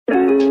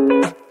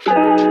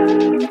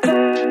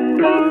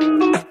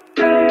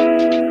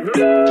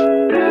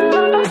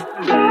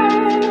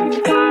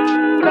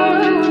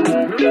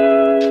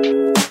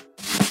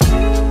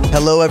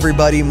Hello,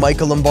 everybody.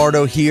 Michael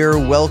Lombardo here.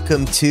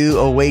 Welcome to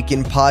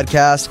Awaken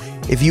Podcast.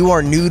 If you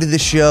are new to the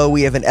show,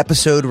 we have an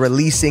episode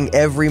releasing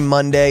every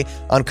Monday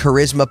on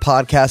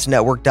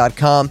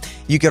charismapodcastnetwork.com.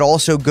 You could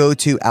also go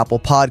to Apple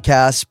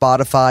Podcasts,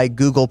 Spotify,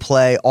 Google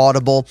Play,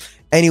 Audible,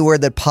 anywhere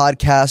that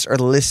podcasts are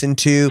listened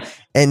to,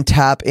 and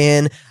tap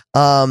in.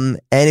 And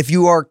if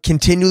you are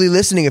continually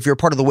listening, if you're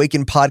part of the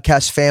Awaken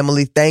Podcast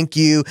family, thank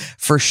you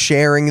for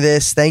sharing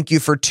this. Thank you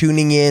for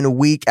tuning in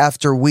week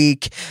after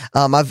week.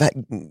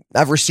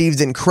 I've received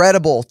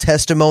incredible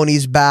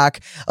testimonies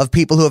back of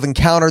people who have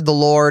encountered the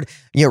Lord,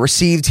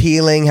 received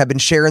healing, have been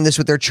sharing this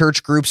with their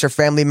church groups, their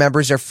family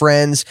members, their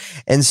friends.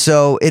 And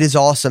so it is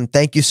awesome.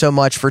 Thank you so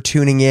much for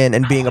tuning in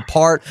and being a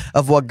part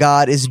of what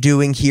God is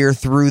doing here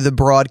through the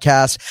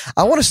broadcast.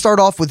 I want to start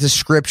off with the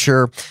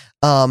scripture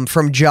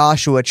from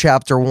Joshua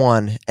chapter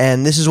 1.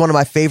 And this is one of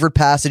my favorite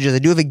passages. I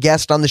do have a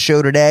guest on the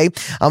show today.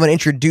 I'm going to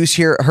introduce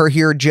her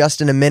here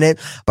just in a minute,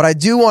 but I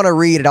do want to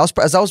read it.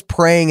 As I was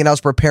praying and I was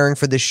preparing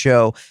for this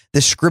show,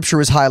 the scripture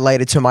was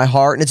highlighted to my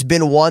heart. And it's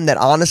been one that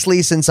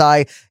honestly, since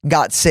I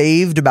got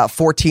saved about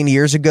 14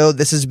 years ago,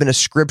 this has been a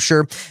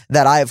scripture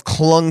that I have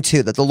clung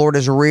to, that the Lord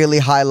has really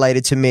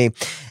highlighted to me.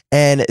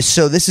 And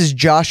so this is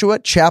Joshua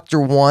chapter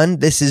 1.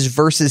 This is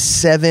verses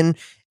 7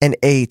 and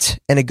 8,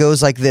 and it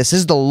goes like this. This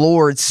is the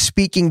Lord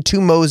speaking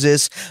to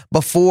Moses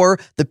before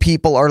the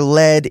people are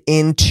led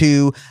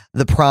into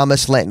the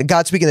promised land.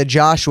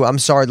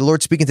 The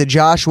Lord speaking to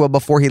Joshua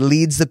before he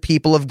leads the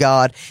people of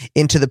God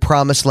into the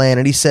promised land.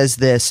 And he says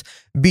this: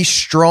 be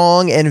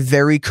strong and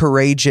very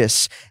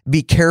courageous.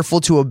 Be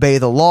careful to obey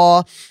the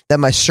law that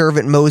my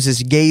servant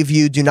Moses gave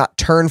you. Do not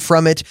turn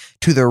from it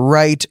to the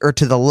right or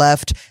to the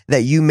left,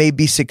 that you may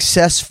be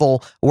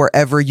successful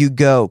wherever you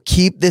go.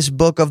 Keep this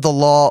book of the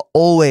law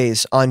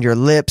always on your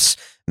lips.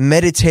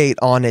 Meditate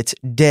on it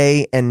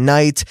day and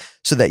night,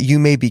 so that you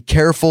may be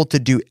careful to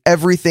do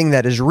everything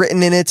that is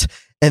written in it,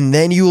 and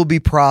then you will be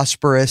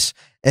prosperous,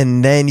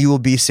 and then you will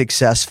be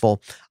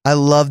successful. I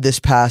love this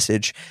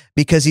passage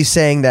because he's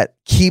saying that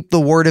keep the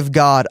word of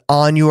God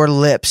on your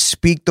lips,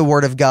 speak the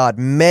word of God,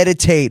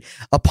 meditate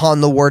upon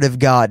the word of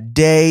God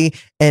day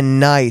and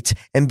night,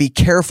 and be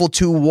careful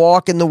to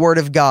walk in the word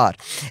of God.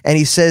 And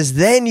he says,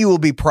 then you will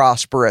be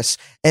prosperous,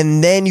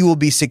 and then you will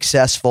be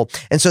successful.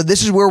 And so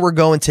this is where we're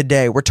going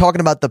today. We're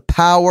talking about the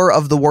power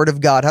of the word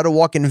of God, how to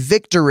walk in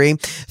victory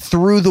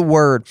through the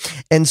word.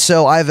 And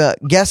so I have a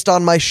guest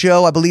on my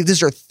show. I believe this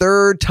is her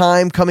third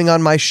time coming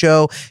on my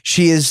show.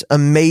 She is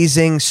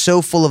amazing,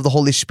 so full of the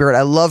Holy Spirit.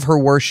 I love her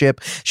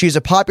worship. She is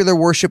a popular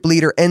worship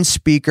leader and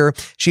speaker.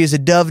 She is a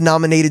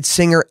Dove-nominated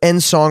singer and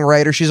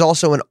songwriter. She's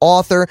also an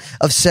author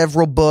of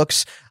several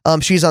books.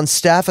 She's on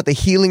staff at the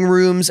Healing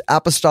Rooms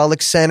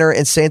Apostolic Center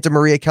in Santa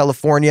Maria,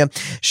 California.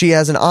 She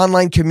has an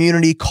online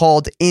community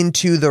called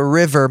Into the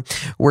River,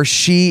 where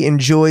she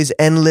enjoys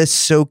endless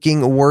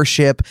soaking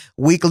worship,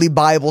 weekly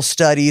Bible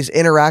studies,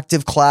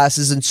 interactive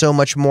classes, and so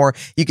much more.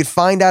 You can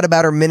find out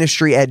about her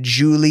ministry at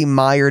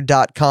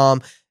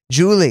juliemeyer.com.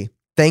 Julie,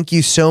 thank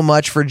you so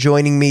much for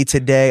joining me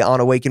today on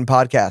Awaken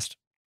Podcast.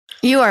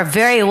 You are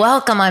very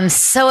welcome. I'm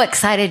so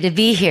excited to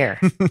be here.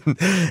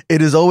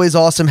 It is always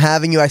awesome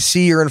having you. I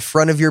see you're in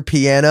front of your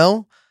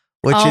piano,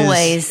 which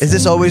always. Is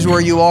this always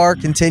where you are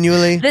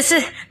continually? This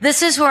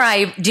is where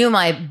I do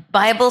my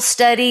Bible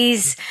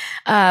studies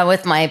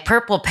with my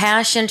Purple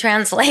Passion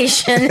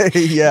translation.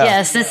 Yeah.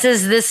 Yes,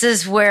 this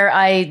is where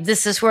I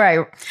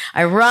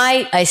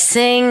write, I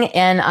sing,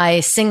 and I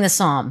sing the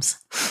Psalms.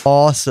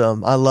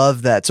 Awesome. I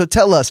love that. So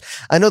tell us,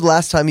 I know the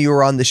last time you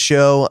were on the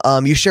show,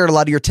 you shared a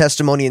lot of your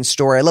testimony and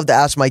story. I love to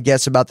ask my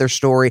guests about their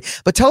story,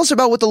 but tell us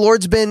about what the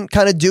Lord's been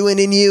kind of doing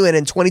in you and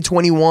in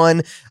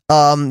 2021,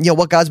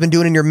 what God's been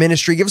doing in your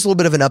ministry. Give us a little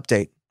bit of an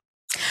update.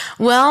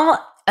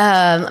 Well,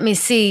 let me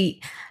see.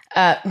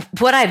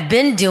 What I've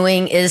been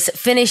doing is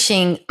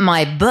finishing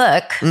my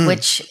book,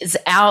 which is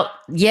out.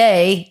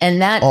 Yay.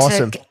 And that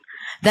awesome.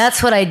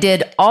 That's what I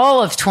did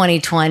all of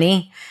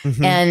 2020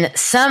 and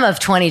some of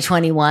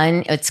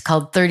 2021. It's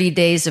called 30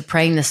 Days of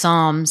Praying the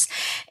Psalms.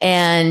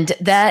 And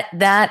that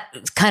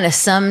kind of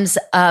sums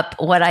up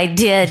what I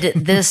did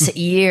this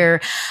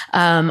year.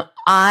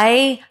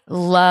 I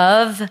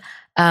love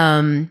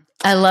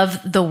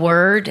the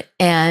word,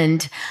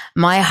 and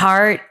my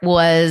heart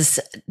was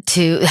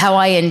to how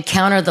I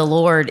encounter the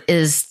Lord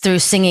is through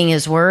singing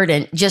his word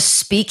and just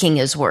speaking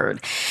his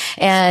word.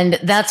 And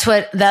that's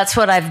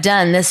what I've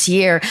done this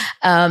year.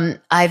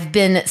 I've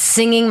been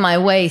singing my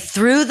way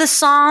through the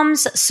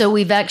Psalms. So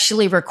we've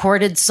actually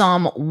recorded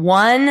Psalm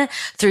 1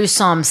 through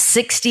Psalm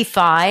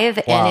 65,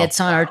 wow. And it's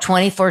on our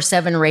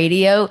 24/7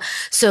 radio.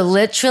 So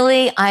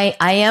literally I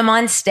am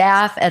on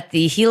staff at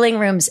the Healing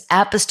Rooms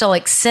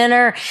Apostolic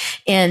Center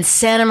in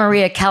Santa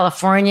Maria,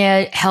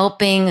 California,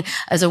 helping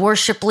as a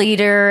worship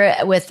leader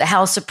with the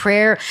House of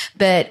Prayer.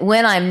 But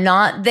when I'm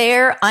not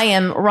there, I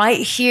am right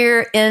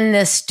here in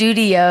the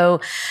studio,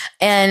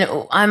 and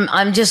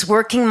I'm just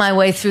working my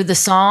way through the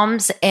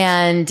Psalms,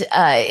 and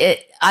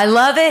I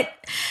love it,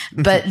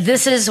 but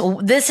this is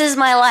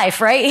my life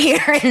right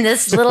here in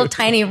this little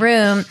tiny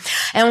room.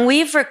 And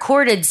we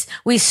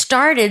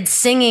started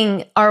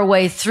singing our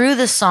way through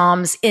the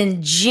Psalms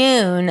in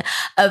June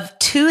of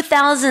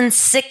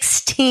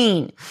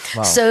 2016.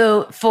 Wow.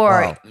 So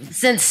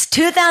since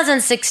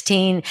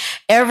 2016,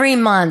 every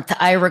month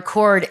I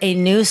record a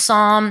new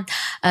Psalm.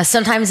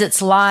 Sometimes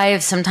it's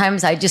live.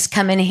 Sometimes I just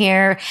come in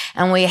here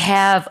and we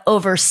have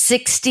over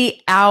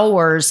 60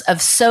 hours of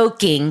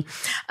soaking,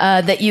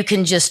 that you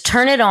can just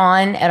turn it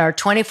on at our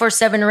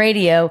 24/7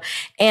 radio,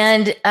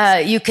 and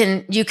you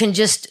can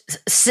just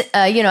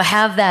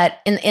have that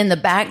in the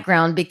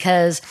background,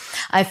 because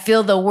I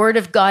feel the Word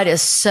of God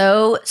is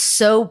so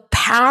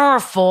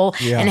powerful,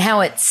 and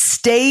how it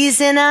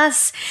stays in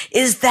us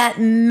is that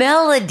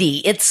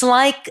melody. It's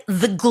like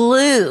the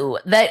glue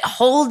that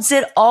holds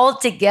it all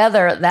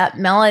together, that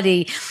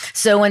melody.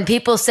 So when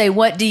people say,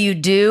 "What do you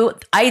do?"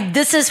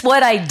 This is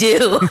what I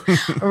do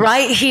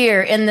right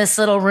here in this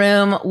little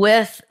room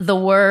with the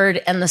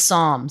Word and the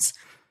Psalms.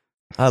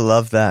 I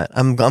love that.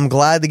 I'm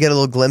glad to get a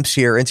little glimpse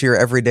here into your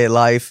everyday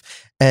life.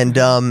 And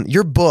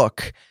your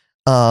book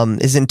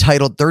is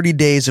entitled 30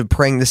 Days of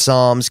Praying the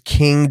Psalms,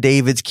 King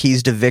David's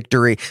Keys to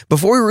Victory.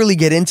 Before we really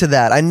get into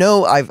that, I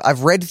know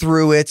I've read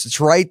through it.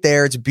 It's right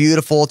there. It's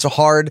beautiful. It's a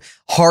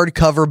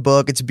hardcover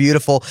book. It's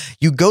beautiful.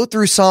 You go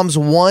through Psalms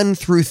 1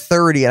 through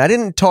 30, and I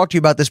didn't talk to you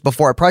about this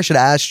before. I probably should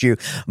have asked you,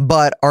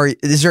 but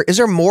is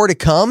there more to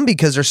come?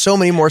 Because there's so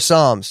many more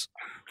Psalms.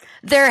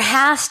 There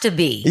has to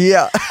be.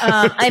 Yeah.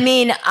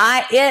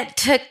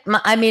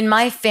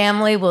 My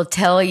family will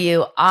tell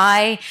you,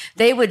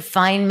 they would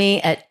find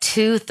me at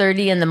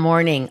 2:30 in the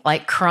morning,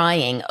 like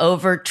crying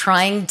over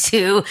trying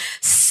to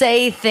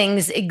say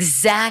things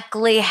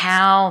exactly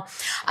how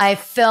I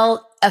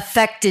felt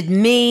affected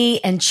me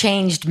and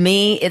changed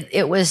me.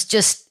 It was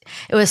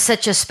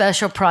such a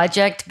special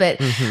project, but,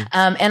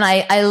 and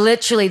I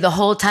literally the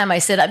whole time I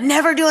said, I'm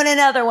never doing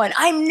another one.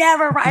 I'm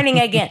never writing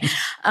again.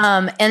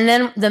 And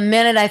then the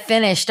minute I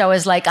finished, I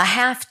was like, I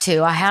have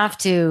to,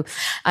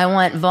 I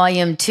want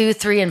volume 2,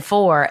 3, and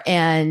 4.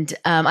 And,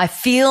 I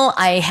feel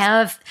I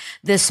have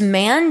this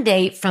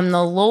mandate from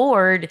the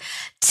Lord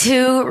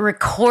to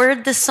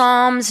record the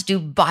Psalms, do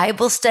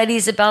Bible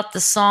studies about the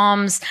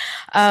Psalms,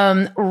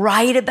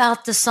 write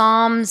about the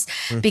Psalms,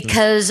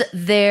 because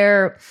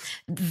they're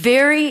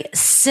very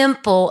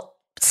simple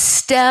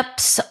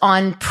steps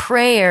on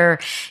prayer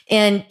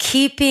and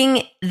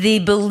keeping the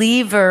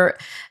believer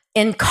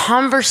in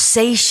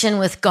conversation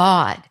with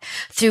God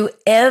through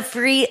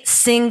every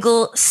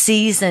single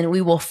season.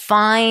 We will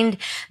find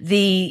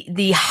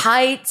the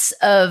heights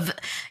of,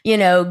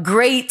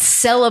 great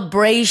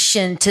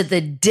celebration to the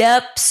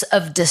depths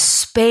of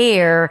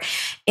despair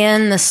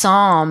in the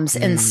Psalms.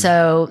 And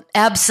so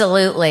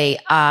absolutely,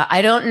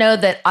 I don't know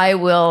that I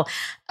will,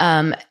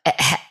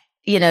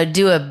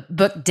 do a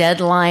book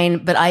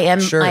deadline, but I am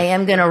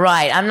going to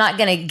write. I'm not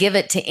going to give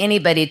it to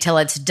anybody till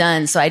it's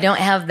done. So I don't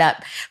have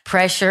that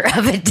pressure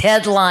of a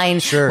deadline,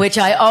 which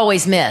I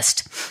always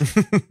missed.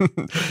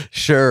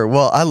 Sure.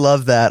 Well, I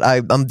love that.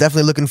 I'm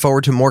definitely looking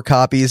forward to more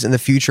copies in the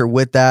future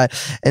with that.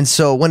 And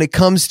so when it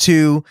comes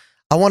to,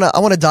 I want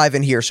to dive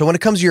in here. So when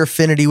it comes to your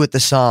affinity with the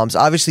Psalms,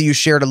 obviously you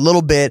shared a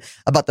little bit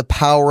about the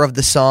power of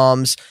the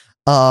Psalms.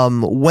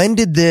 When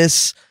did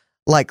this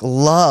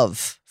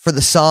love for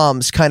the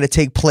Psalms kind of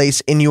take place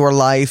in your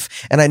life?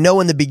 And I know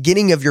in the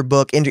beginning of your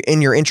book,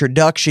 in your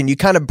introduction, you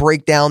kind of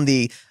break down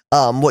the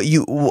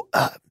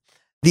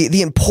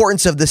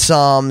importance of the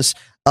Psalms,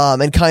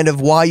 and kind of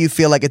why you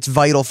feel like it's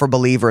vital for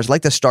believers. I'd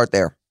like to start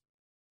there.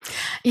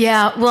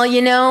 Yeah. Well,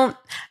 in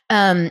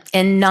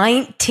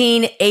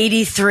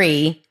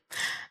 1983,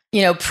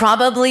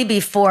 probably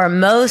before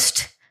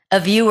most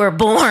of you were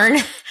born,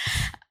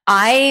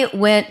 I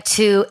went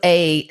to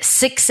a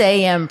 6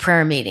 a.m.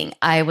 prayer meeting.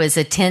 I was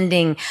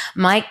attending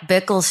Mike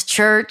Bickle's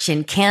church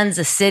in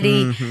Kansas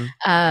City,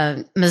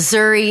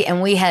 Missouri,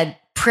 and we had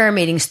prayer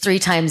meetings 3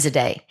 times a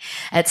day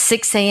at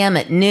 6 a.m.,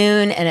 at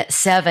noon, and at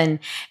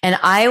 7. And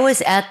I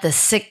was at the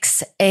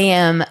 6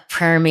 a.m.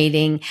 prayer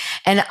meeting.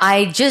 And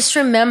I just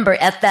remember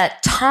at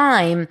that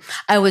time,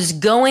 I was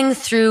going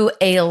through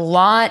a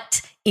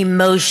lot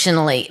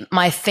emotionally.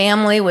 My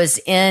family was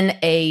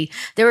they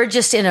were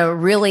just in a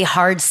really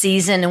hard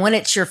season. And when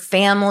it's your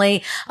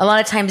family, a lot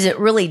of times it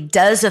really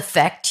does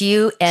affect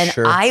you. And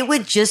I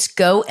would just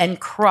go and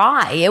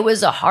cry. It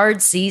was a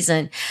hard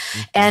season.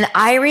 And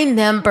I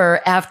remember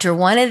after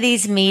one of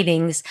these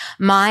meetings,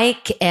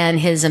 Mike and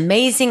his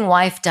amazing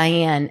wife,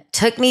 Diane,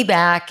 took me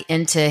back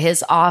into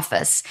his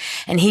office,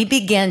 and he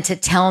began to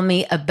tell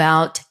me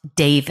about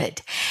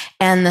David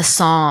and the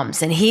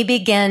Psalms. And he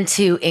began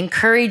to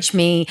encourage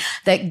me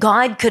that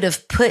God could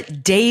have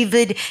put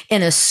David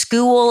in a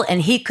school,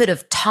 and he could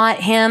have taught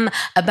him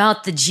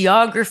about the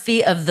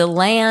geography of the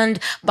land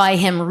by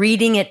him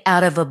reading it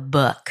out of a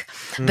book.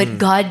 But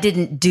God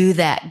didn't do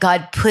that.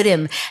 God put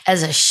him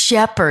as a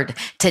shepherd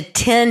to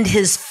tend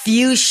his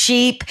few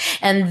sheep.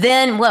 And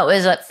then what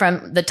was it,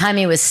 from the time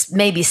he was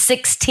maybe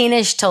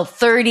 16-ish till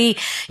 30,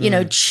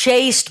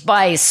 chased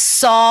by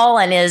Saul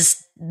and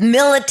his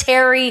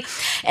military,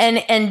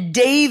 and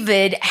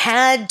David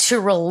had to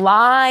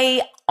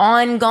rely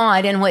on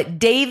God. And what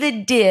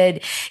David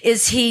did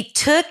is he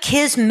took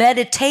his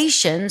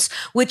meditations,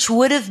 which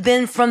would have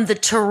been from the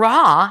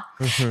Torah,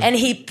 and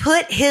he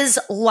put his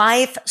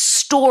life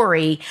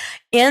story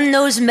in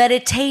those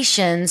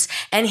meditations,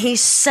 and he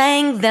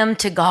sang them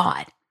to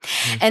God.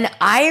 And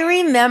I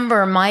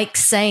remember Mike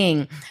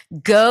saying,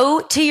 go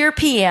to your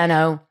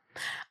piano,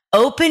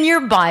 open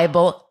your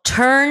Bible,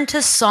 turn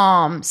to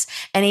Psalms,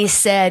 and he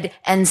said,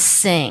 and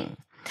sing.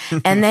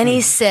 And then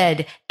he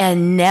said,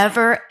 and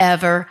never,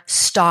 ever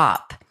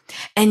stop.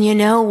 And you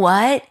know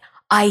what?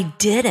 I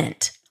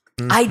didn't.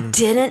 I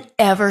didn't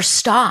ever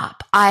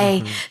stop.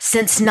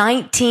 Since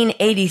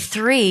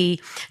 1983,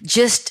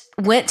 just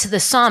went to the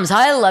Psalms.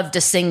 I love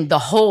to sing the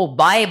whole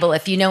Bible.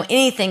 If you know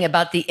anything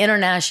about the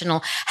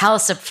International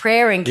House of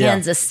Prayer in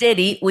Kansas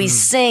City, we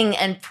sing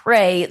and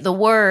pray the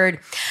word.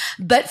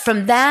 But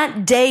from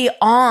that day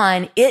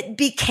on, it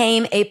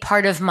became a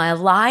part of my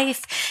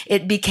life.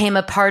 It became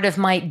a part of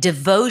my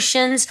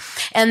devotions.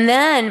 And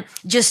then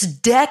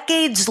just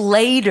decades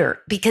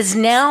later, because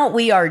now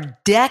we are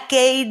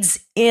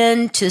decades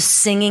into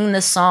singing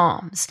the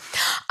Psalms,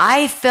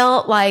 I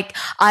felt like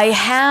I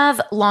have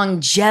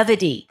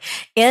longevity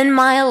in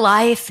my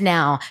life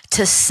now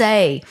to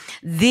say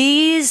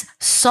these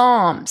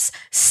Psalms,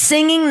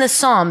 singing the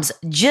Psalms,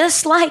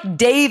 just like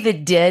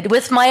David did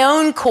with my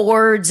own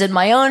chords and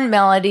my own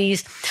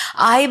melodies,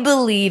 I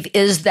believe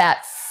is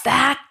that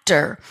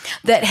factor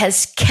that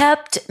has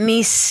kept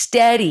me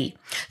steady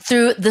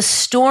through the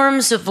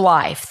storms of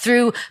life,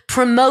 through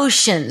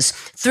promotions,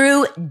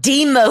 through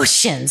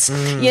demotions,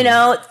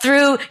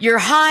 through you're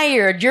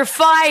hired, you're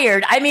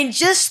fired. I mean,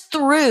 just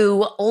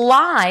through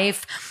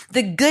life,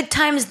 the good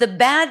times, the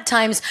bad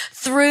times,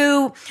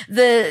 through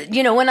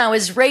when I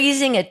was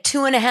raising a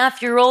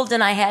 2.5-year-old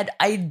and I had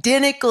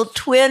identical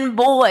twin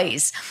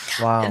boys.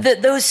 Wow.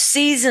 Those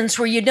seasons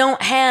where you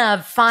don't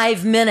have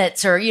 5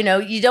 minutes or,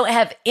 you don't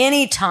have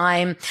any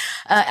time.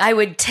 I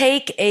would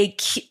take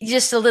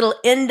just a little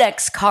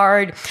index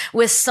card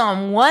with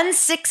Psalm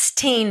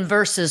 116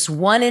 verses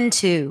 1 and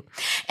 2.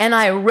 And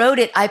I wrote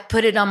it, I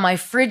put it on my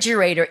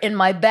refrigerator, in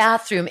my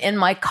bathroom, in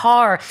my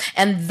car.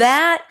 And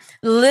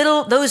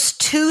those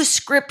two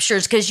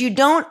scriptures, because you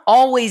don't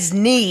always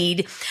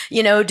need,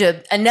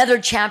 to another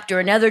chapter.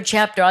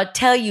 I'll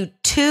tell you,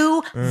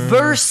 2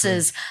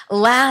 verses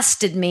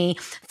lasted me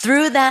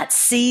through that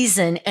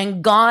season.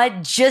 And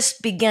God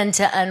just began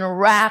to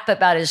unwrap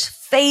about his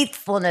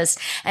faithfulness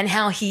and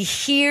how he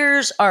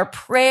hears our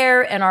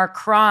prayer and our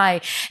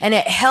cry. And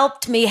it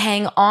helped me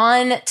hang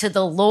on to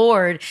the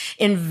Lord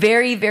in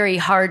very, very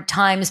hard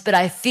times. But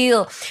I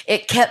feel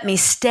it kept me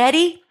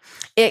steady.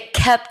 It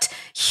kept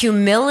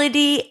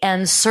humility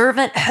and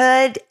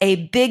servanthood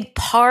a big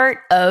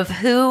part of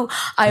who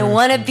I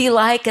want to be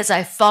like as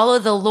I follow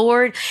the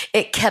Lord.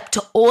 It kept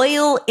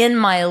oil in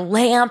my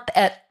lamp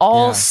at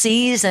all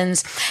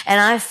seasons.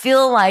 And I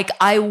feel like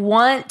I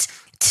want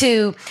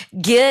to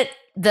get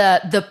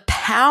the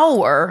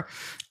power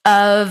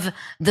of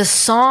the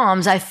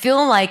Psalms. I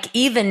feel like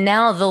even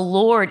now the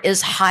Lord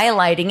is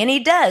highlighting, and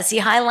he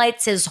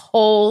highlights his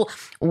whole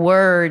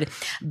word.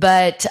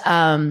 But,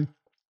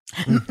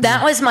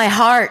 that was my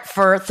heart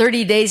for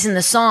 30 days in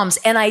the Psalms.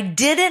 And I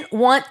didn't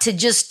want to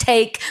just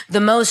take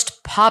the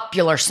most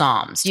popular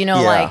Psalms,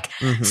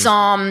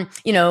 Psalm,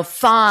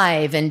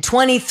 5 and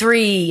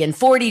 23 and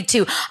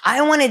 42.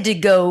 I wanted to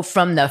go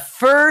from the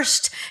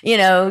first,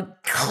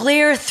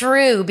 clear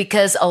through,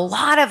 because a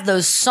lot of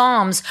those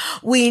Psalms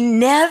we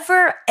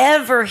never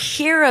ever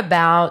hear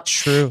about.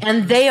 True.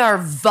 And they are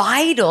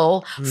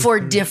vital for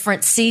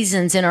different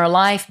seasons in our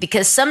life,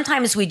 because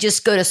sometimes we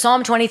just go to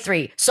Psalm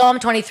 23, Psalm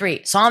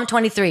 23, Psalm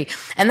 23.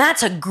 And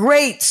that's a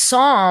great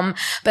Psalm,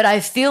 but I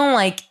feel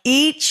like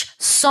each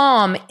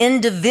Psalm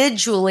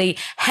individually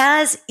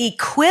has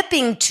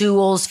equipping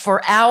tools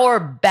for our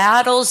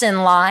battles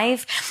in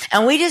life.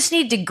 And we just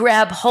need to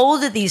grab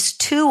hold of these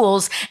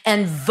tools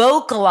and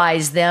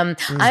vocalize them.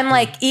 I'm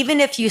like, even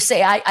if you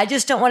say, I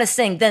just don't want to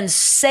sing, then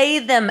say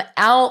them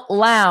out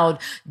loud.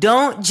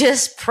 Don't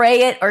just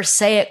pray it or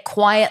say it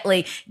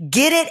quietly.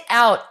 Get it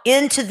out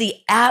into the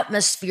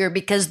atmosphere,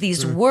 because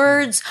these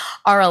words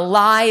are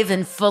alive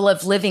and full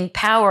of living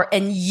power.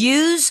 And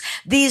use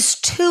these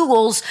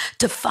tools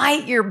to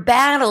fight your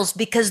battles,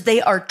 because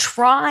they are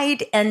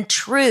tried and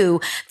true.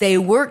 They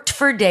worked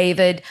for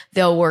David.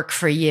 They'll work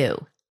for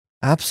you.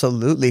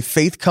 Absolutely.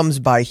 Faith comes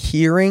by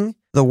hearing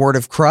the word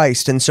of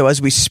Christ. And so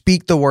as we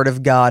speak the word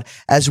of God,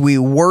 as we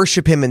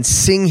worship him and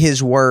sing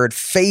his word,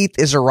 faith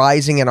is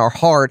arising in our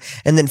heart.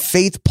 And then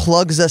faith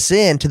plugs us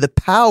in to the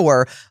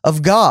power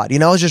of God.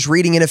 I was just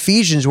reading in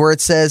Ephesians where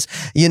it says,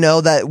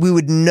 that we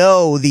would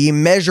know the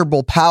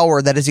immeasurable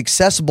power that is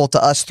accessible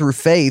to us through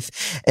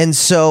faith. And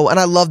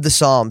I love the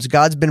Psalms.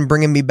 God's been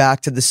bringing me back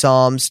to the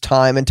Psalms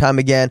time and time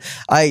again.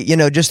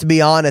 Just to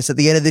be honest, at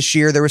the end of this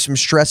year, there were some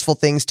stressful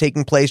things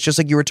taking place, just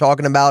like you were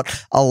talking about,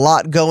 a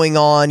lot going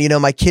on.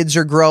 My kids are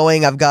are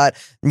growing. I've got,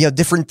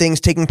 different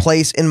things taking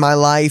place in my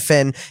life.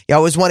 And I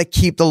always want to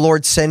keep the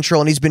Lord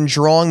central. And he's been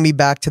drawing me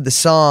back to the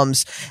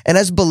Psalms. And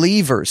as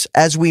believers,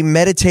 as we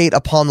meditate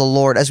upon the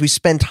Lord, as we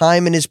spend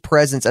time in his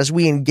presence, as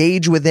we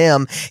engage with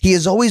him, he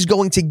is always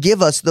going to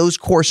give us those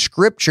core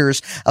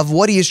scriptures of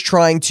what he is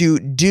trying to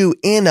do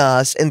in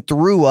us and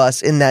through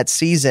us in that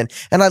season.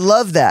 And I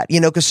love that,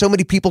 because so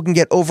many people can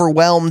get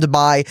overwhelmed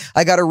by,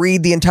 I got to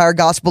read the entire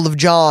Gospel of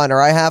John, or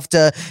I have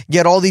to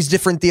get all these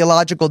different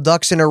theological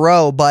ducks in a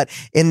row. But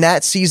in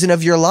that season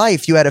of your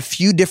life, you had a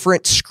few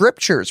different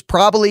scriptures,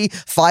 probably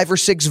 5 or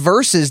 6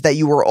 verses that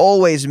you were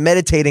always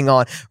meditating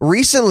on.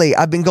 Recently,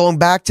 I've been going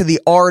back to the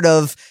art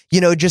of,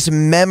 just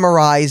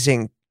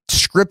memorizing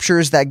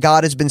scriptures that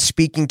God has been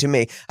speaking to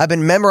me. I've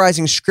been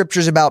memorizing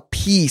scriptures about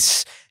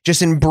peace,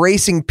 just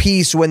embracing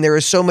peace when there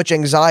is so much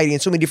anxiety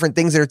and so many different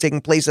things that are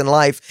taking place in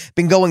life.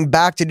 Been going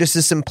back to just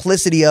the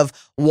simplicity of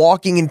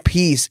walking in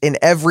peace in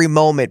every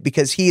moment,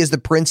 because he is the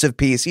Prince of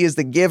Peace. He is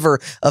the giver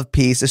of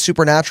peace, a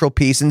supernatural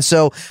peace. And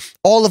so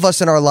all of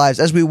us in our lives,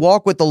 as we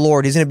walk with the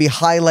Lord, he's going to be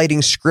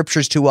highlighting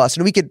scriptures to us.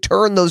 And we could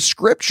turn those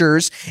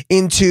scriptures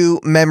into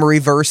memory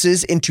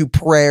verses, into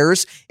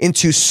prayers,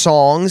 into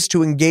songs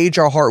to engage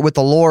our heart with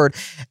the Lord.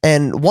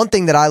 And one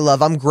thing that I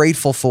love, I'm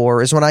grateful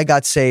for, is when I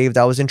got saved,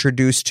 I was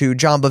introduced to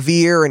John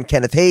Bevere and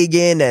Kenneth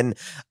Hagin and,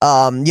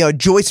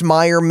 Joyce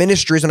Meyer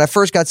ministries. When I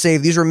first got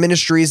saved, these were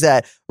ministries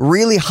that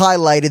really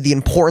highlighted the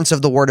importance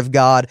of the Word of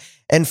God.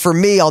 And for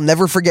me, I'll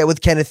never forget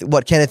what Kenneth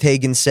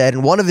Hagin said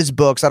in one of his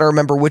books. I don't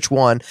remember which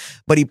one,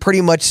 but he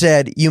pretty much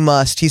said,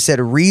 he said,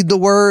 read the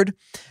Word,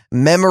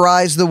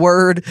 memorize the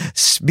Word,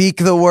 speak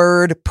the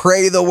Word,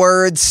 pray the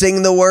Word,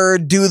 sing the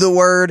Word, do the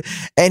Word.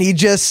 And he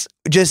just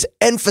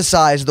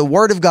emphasized the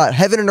Word of God.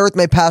 Heaven and earth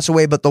may pass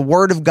away, but the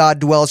Word of God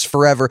dwells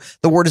forever.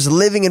 The Word is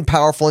living and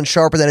powerful and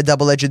sharper than a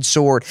double-edged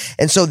sword.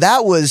 And so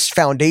that was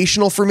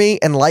foundational for me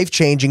and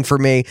life-changing for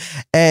me.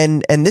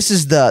 And this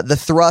is the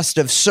thrust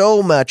of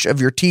so much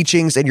of your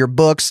teachings and your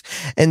books.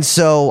 And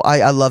so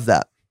I love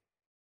that.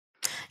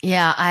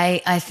 Yeah,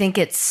 I think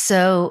it's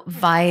so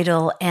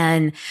vital.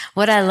 And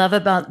what I love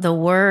about the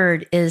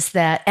Word is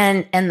that,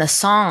 and the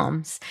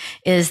Psalms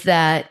is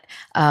that,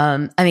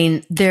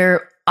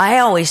 I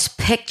always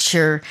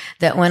picture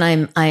that when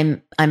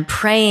I'm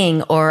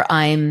praying, or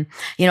I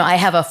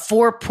have a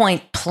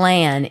 4-point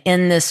plan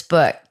in this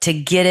book to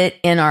get it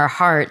in our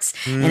hearts.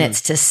 And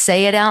it's to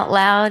say it out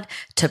loud,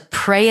 to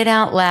pray it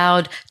out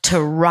loud, to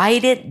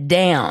write it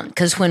down.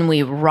 Because when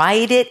we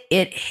write it,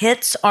 it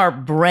hits our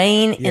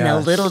brain in a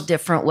little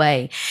different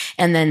way,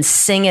 and then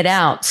sing it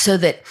out so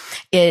that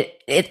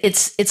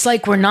it's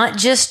like we're not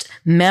just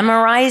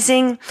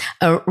memorizing.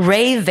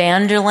 Ray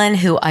Vanderlyn,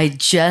 who I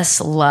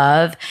just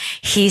love,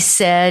 he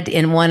said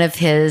in one of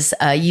his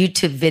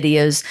YouTube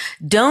videos,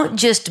 don't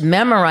just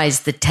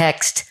memorize the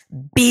text,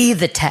 be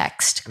the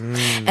text.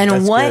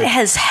 And what good.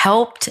 Has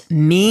helped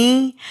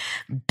me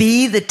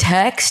be the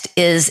text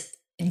is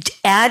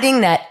adding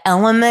that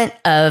element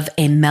of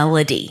a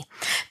melody,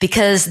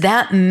 because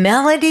that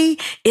melody,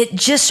 it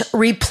just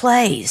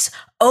replays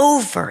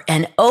over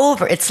and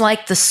over. It's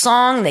like the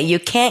song that you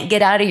can't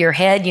get out of your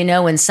head.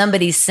 When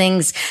somebody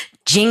sings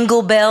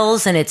Jingle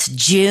Bells and it's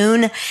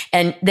June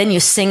and then you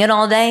sing it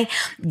all day.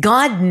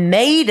 God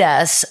made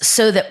us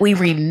so that we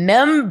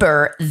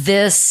remember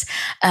this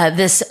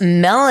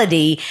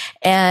melody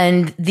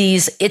and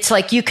it's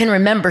like you can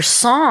remember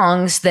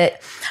songs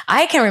that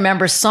I can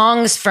remember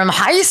songs from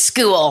high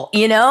school,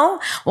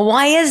 Well,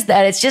 why is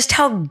that? It's just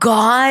how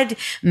God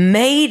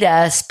made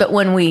us. But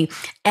when we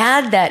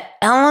add that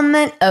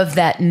element of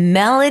that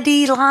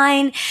melody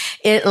line,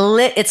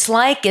 it's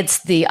like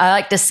I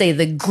like to say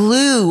the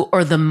glue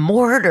or the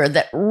mortar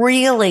that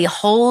really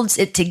holds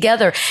it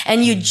together.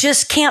 And you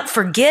just can't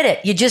forget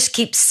it. You just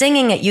keep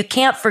singing it. You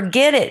can't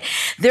forget it.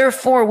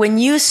 Therefore, when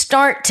you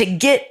start to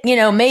get,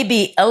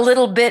 maybe a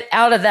little bit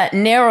out of that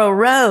narrow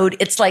road,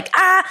 it's like,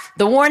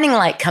 the warning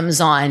light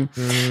comes on.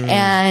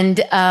 And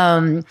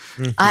I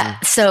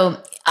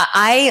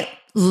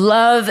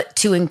love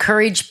to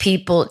encourage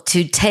people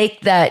to take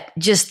that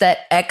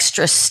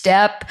extra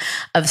step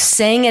of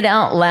saying it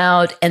out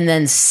loud and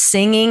then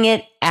singing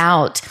it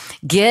out.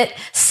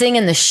 Sing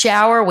in the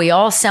shower. We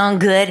all sound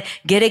good.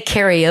 Get a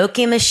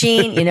karaoke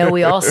machine.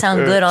 We all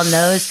sound good on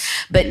those,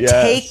 but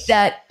take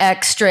that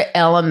extra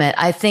element.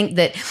 I think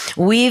that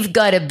we've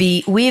got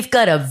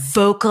to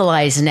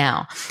vocalize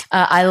now.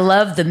 I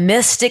love the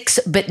mystics,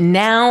 but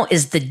now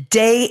is the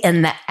day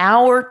and the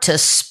hour to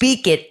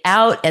speak it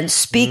out and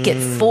speak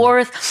it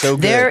forth. So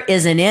there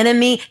is an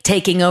enemy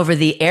taking over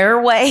the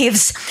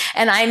airwaves.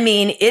 And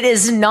it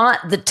is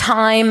not the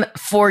time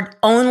for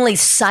only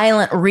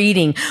silent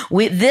reading.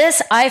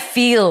 This, I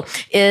feel,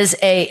 is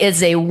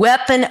a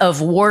weapon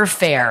of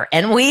warfare,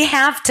 and we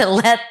have to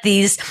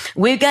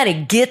we've got to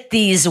get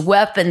these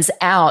weapons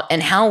out.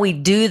 And how we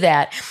do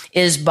that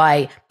is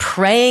by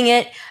praying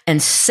it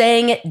and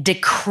saying it,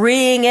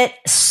 decreeing it,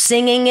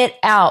 singing it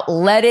out,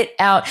 let it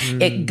out.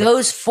 It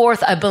goes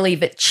forth. I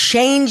believe it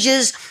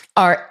changes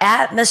our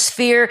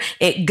atmosphere.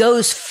 It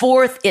goes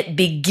forth. It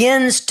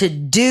begins to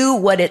do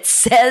what it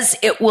says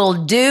it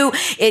will do.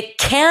 It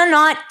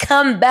cannot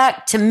come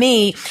back to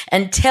me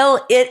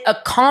until it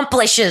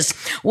accomplishes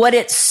what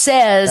it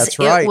says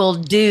it will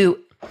do.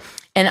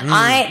 And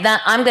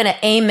I'm going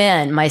to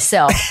amen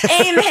myself.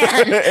 Amen.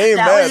 Amen.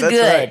 That was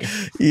good.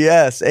 Right.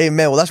 Yes.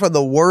 Amen. Well, that's why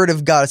the word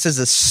of God, it says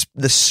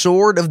the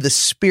sword of the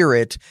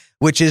Spirit,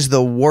 which is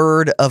the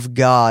word of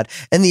God.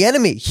 And the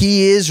enemy,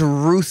 he is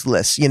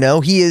ruthless.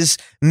 He is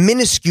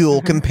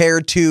minuscule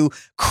compared to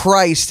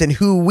Christ and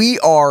who we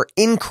are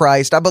in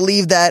Christ. I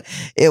believe that,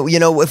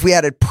 if we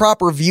had a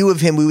proper view of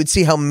him, we would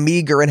see how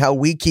meager and how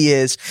weak he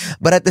is.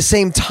 But at the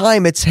same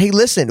time, it's, hey,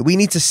 listen, we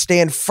need to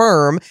stand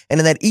firm and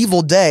in that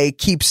evil day,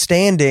 keep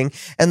standing.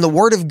 And the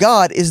word of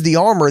God is the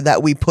armor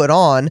that we put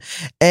on.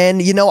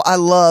 And, I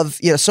love,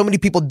 so many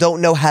people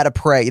don't know how to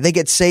pray. They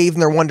get saved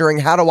and they're wondering,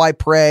 how do I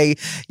pray?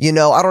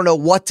 I don't know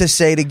what to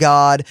say to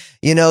God,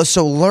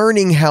 so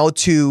learning how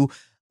to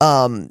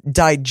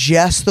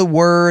digest the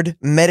word,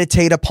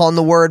 meditate upon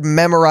the word,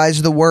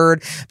 memorize the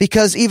word,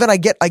 because even I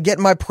get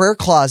in my prayer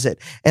closet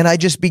and I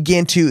just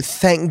begin to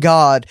thank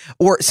God,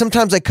 or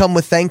sometimes I come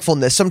with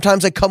thankfulness.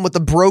 Sometimes I come with a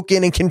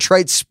broken and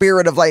contrite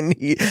spirit of I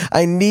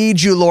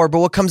need you, Lord. But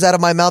what comes out of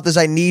my mouth is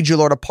I need you,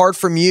 Lord. Apart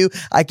from you,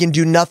 I can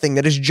do nothing.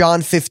 That is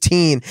John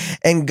 15.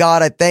 And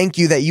God, I thank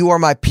you that you are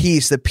my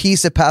peace, the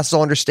peace that passes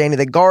all understanding,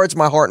 that guards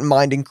my heart and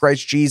mind in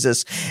Christ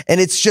Jesus.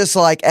 And it's just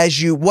like,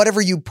 whatever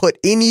you put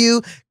in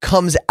you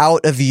comes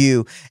out of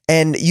you,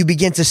 and you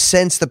begin to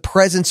sense the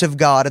presence of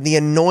God and the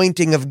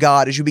anointing of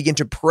God as you begin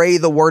to pray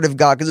the word of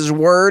God, because his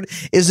word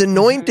is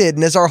anointed.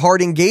 And as our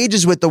heart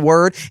engages with the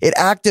word, it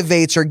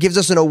activates or gives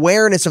us an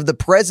awareness of the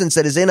presence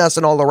that is in us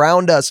and all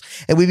around us.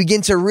 And we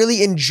begin to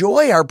really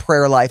enjoy our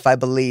prayer life, I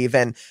believe.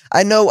 And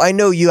I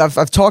know you,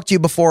 I've talked to you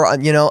before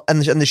on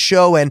the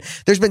show, and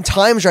there's been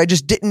times where I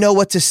just didn't know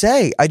what to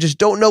say. I just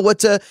don't know what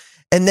to,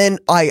 and then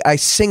I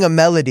sing a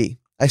melody.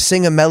 I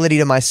sing a melody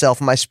to myself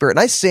in my spirit, and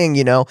I sing,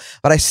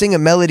 but I sing a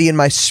melody in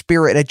my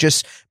spirit, and it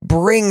just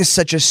brings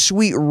such a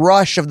sweet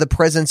rush of the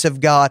presence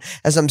of God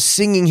as I'm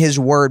singing his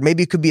word.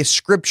 Maybe it could be a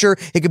scripture.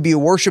 It could be a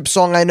worship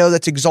song I know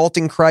that's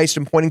exalting Christ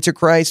and pointing to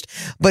Christ,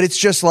 but it's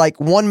just like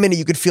 1 minute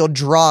you could feel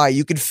dry.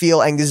 You could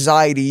feel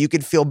anxiety. You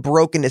could feel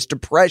brokenness,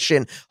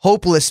 depression,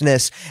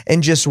 hopelessness,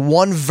 and just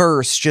one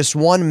verse, just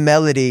one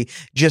melody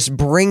just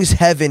brings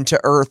heaven to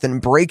earth and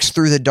breaks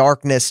through the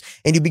darkness,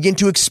 and you begin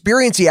to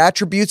experience the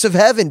attributes of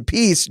heaven,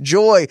 peace,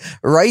 joy,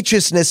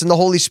 righteousness, and the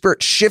Holy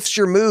Spirit shifts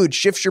your mood,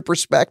 shifts your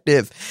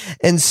perspective.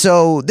 And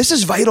so this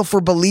is vital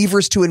for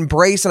believers to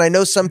embrace. And I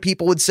know some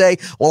people would say,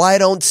 well, I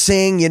don't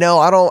sing,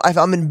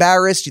 I'm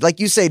embarrassed.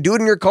 Like you say, do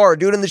it in your car,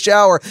 do it in the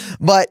shower.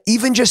 But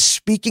even just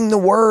speaking the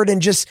word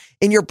and just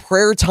in your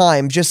prayer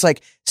time, just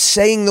like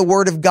saying the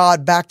word of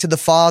God back to the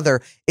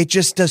Father, it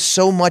just does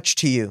so much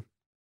to you.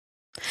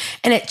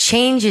 And it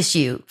changes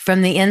you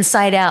from the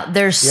inside out.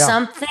 There's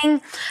something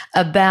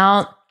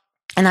about,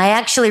 and I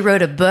actually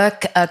wrote a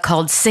book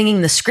called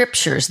Singing the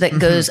Scriptures that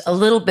goes a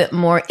little bit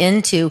more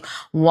into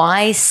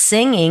why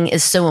singing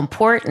is so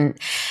important.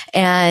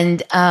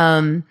 And,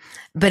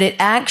 but it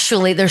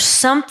actually, there's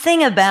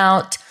something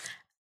about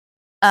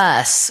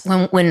us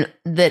when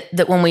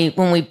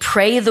we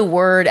pray the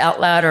word out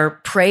loud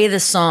or pray the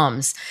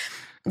Psalms,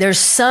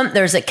 there's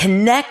a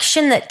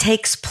connection that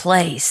takes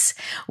place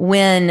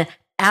when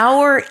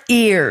our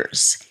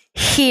ears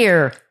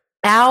hear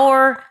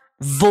our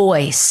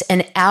voice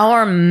and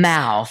our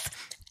mouth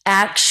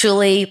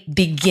actually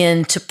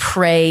begin to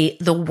pray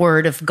the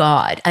word of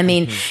God. I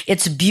mean,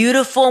 it's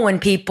beautiful when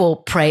people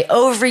pray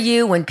over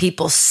you, when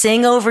people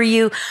sing over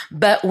you,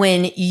 but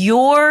when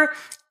your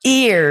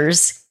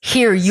ears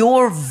hear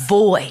your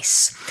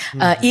voice,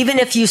 even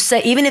if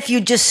you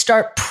just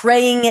start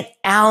praying it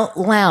out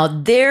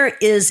loud, there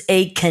is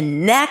a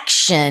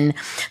connection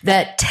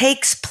that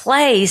takes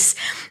place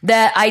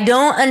that I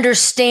don't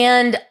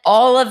understand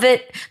all of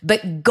it,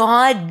 but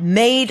God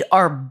made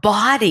our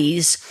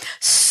bodies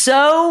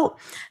so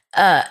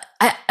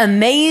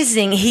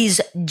amazing. He's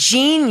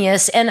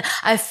genius. And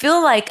I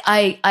feel like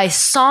I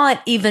saw it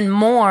even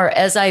more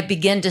as I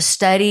began to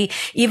study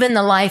even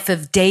the life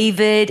of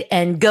David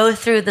and go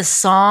through the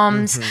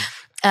Psalms.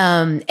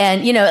 And,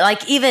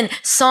 like even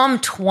Psalm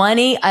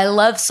 20, I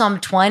love Psalm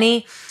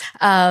 20.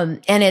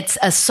 And it's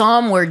a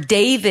Psalm where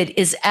David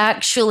is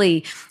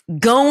actually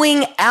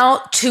going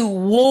out to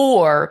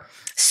war.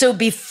 So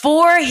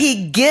before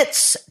he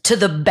gets to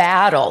the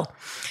battle,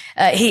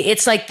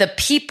 it's like the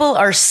people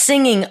are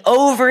singing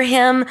over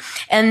him,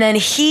 and then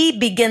he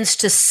begins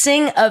to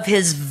sing of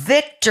his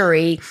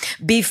victory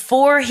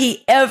before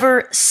he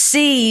ever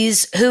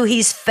sees who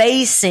he's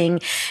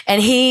facing.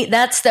 And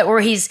that's where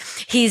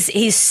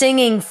he's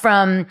singing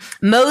from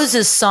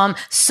Moses' psalm,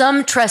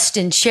 some trust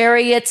in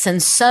chariots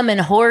and some in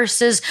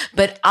horses,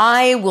 but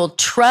I will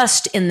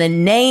trust in the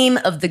name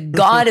of the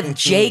God of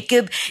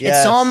Jacob. Yes.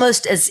 It's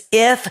almost as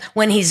if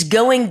when he's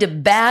going to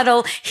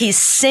battle, he's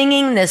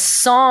singing this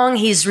song.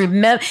 He's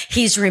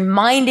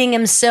reminding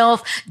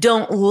himself,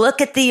 don't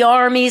look at the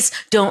armies,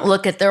 don't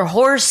look at their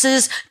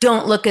horses,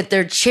 don't look at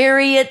their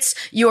chariots.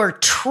 Your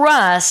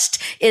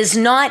trust is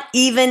not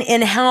even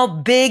in how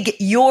big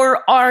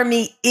your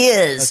army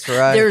is. That's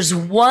right. There's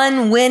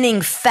one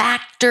winning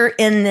factor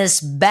in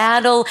this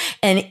battle,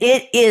 and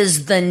it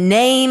is the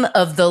name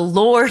of the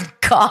Lord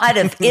God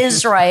of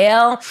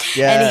Israel. Yes.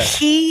 And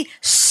he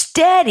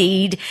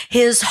steadied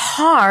his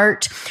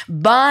heart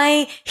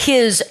by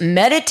his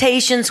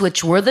meditations,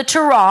 which were the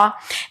Torah,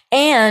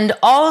 and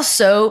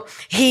also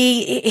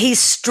he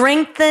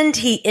strengthened,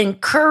 he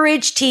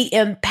encouraged, he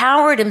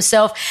empowered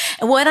himself.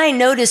 And what I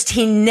noticed,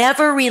 he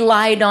never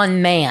relied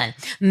on man.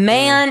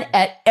 Man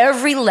at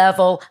every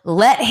level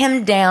let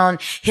him down.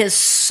 His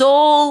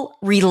sole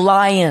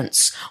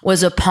reliance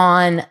was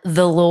upon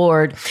the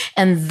Lord.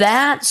 And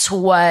that's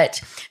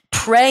what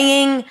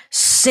praying,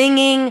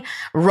 singing,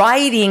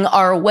 writing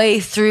our way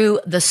through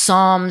the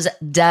Psalms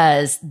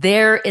does.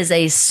 There is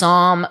a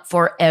psalm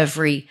for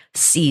every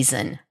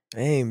season.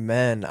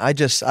 Amen. I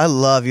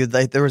love you.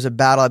 There was a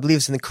battle, I believe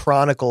it's in the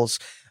Chronicles,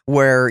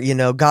 where,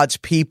 God's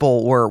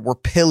people were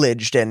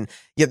pillaged, and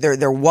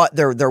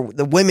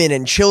the women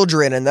and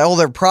children and all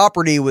their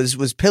property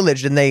was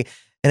pillaged, and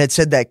it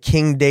said that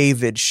King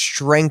David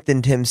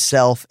strengthened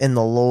himself in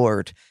the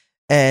Lord.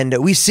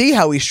 And we see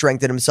how he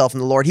strengthened himself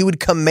in the Lord. He would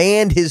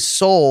command his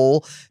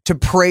soul to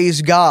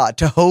praise God,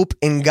 to hope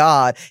in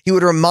God. He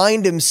would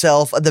remind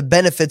himself of the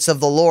benefits of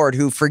the Lord,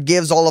 who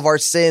forgives all of our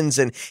sins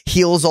and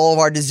heals all of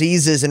our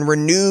diseases and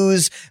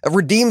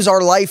redeems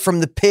our life from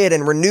the pit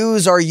and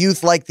renews our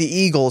youth like the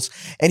eagles.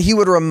 And he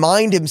would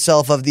remind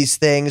himself of these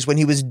things when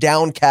he was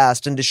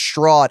downcast and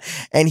distraught.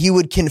 And he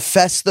would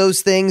confess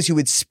those things. He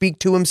would speak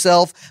to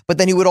himself, but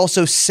then he would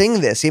also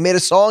sing this. He made a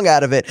song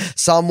out of it,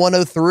 Psalm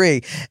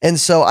 103. And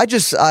so I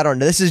don't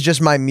know. This is just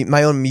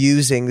my own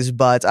musings,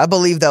 but I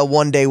believe that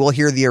one day we'll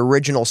hear the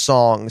original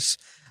songs.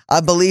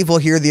 I believe we'll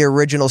hear the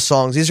original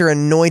songs. These are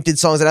anointed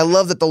songs, and I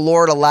love that the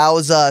Lord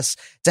allows us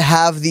to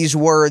have these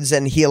words,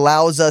 and he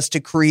allows us to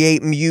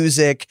create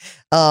music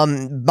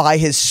by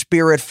his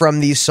Spirit from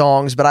these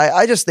songs. But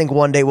I just think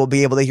one day we'll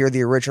be able to hear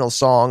the original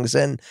songs,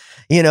 and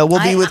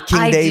we'll be with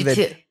King David.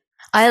 Do too.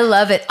 I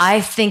love it.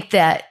 I think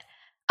that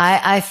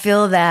I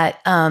feel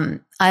that.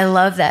 I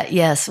love that.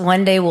 Yes.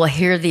 One day we'll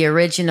hear the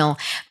original,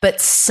 but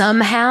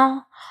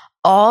somehow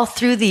all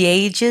through the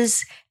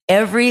ages,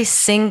 every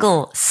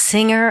single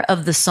singer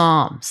of the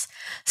Psalms,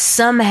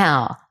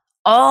 somehow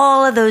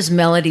all of those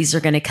melodies are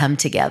going to come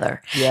together.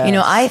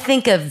 Yes. I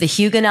think of the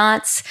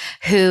Huguenots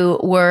who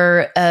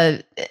were,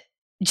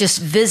 just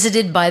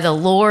visited by the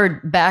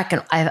Lord back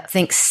in, I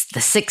think, the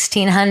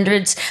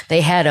 1600s.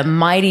 They had a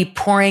mighty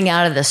pouring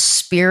out of the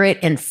Spirit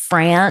in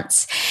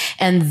France,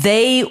 and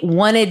they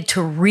wanted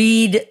to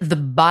read the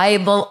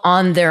Bible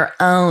on their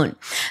own.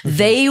 Mm-hmm.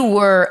 They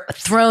were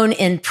thrown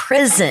in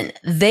prison.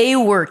 They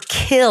were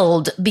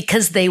killed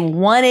because they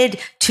wanted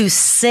to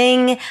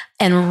sing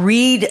and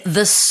read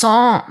the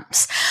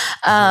Psalms.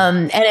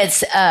 And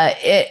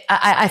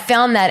I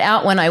found that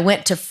out when I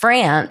went to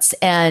France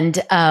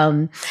and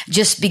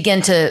just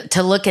began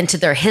to look into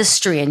their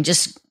history and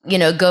just,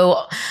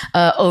 go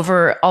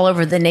all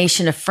over the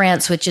nation of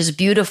France, which is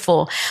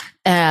beautiful.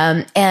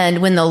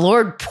 And when the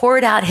Lord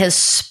poured out his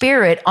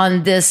Spirit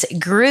on this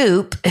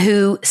group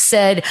who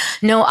said,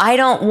 no, I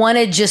don't want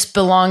to just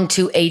belong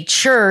to a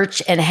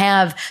church and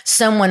have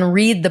someone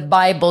read the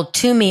Bible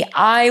to me.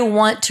 I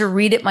want to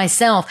read it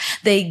myself.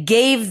 They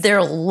gave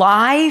their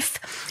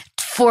life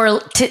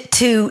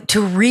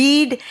to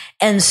read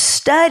and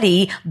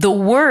study the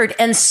Word,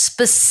 and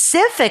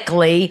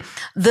specifically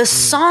the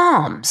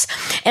Psalms.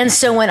 And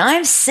so when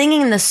I'm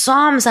singing the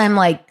Psalms, I'm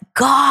like,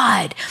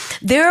 God,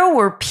 there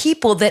were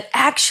people that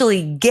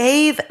actually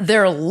gave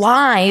their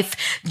life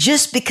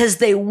just because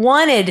they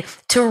wanted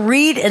to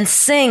read and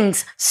sing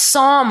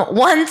Psalm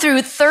 1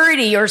 through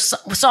 30 or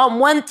Psalm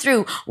 1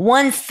 through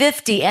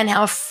 150, and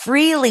how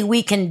freely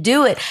we can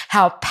do it,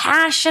 how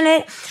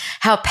passionate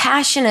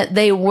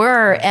they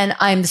were. And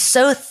I'm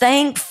so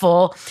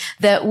thankful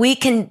that we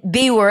can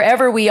be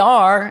wherever we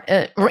are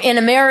in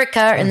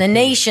America, in the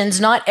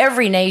nations, not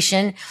every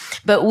nation,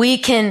 but we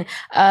can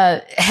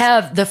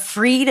have the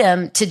freedom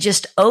to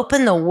just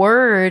open the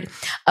Word,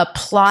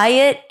 apply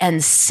it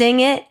and sing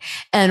it,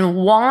 and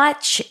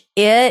watch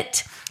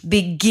it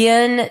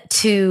begin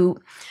to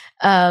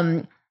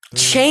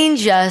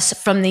change us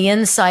from the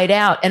inside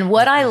out. And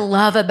what I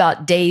love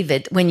about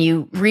David, when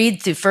you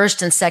read through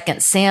 1st and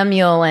 2nd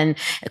Samuel and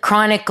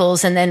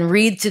Chronicles, and then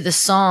read through the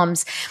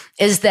Psalms,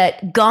 is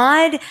that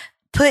God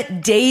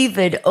put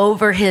David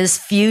over his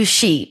few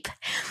sheep.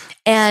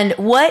 And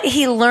what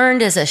he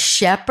learned as a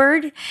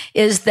shepherd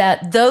is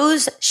that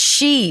those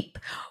sheep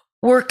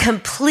were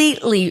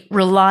completely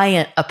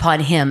reliant upon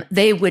him.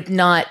 They would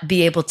not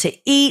be able to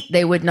eat.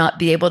 They would not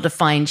be able to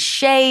find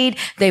shade.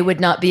 They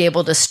would not be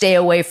able to stay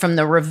away from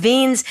the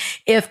ravines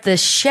if the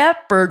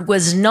shepherd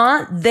was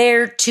not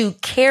there to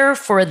care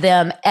for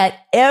them at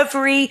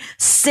every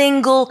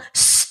single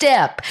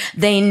step.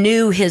 They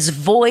knew his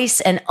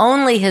voice and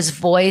only his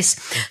voice.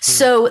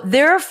 So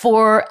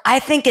therefore, I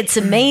think it's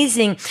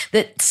amazing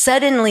that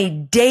suddenly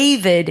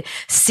David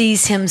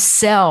sees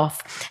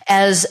himself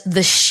as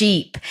the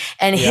sheep,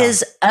 and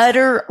his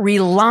utter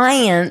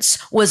reliance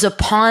was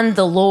upon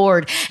the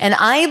Lord. And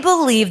I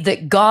believe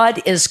that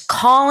God is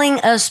calling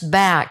us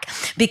back,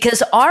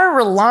 because our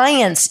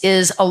reliance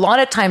is a lot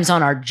of times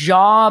on our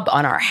job,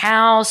 on our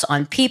house,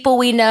 on people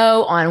we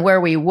know, on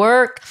where we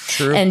work.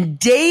 True. And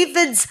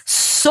David's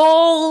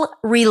sole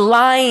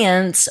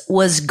reliance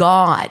was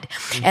God.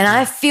 And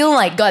I feel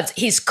like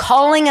he's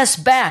calling us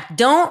back.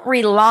 Don't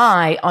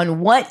rely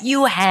on what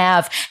you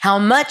have, how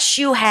much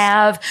you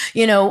have,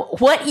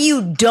 what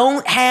you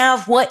don't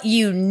have, what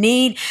you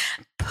need.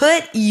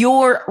 Put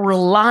your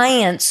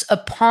reliance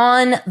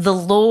upon the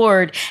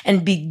Lord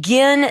and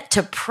begin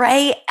to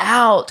pray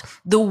out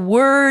the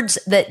words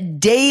that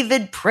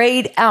David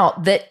prayed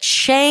out that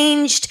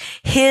changed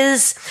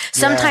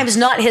sometimes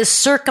not his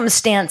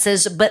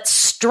circumstances, but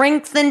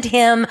strengthened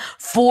him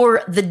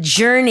for the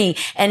journey.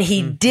 And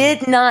he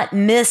did not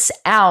miss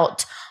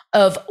out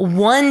of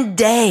one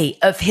day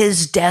of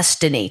his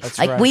destiny. That's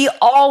like right. We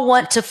all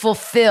want to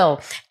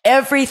fulfill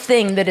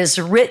everything that is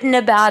written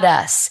about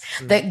us,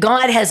 that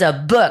God has a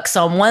book,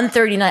 Psalm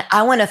 139.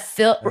 I want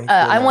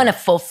to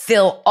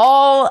fulfill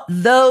all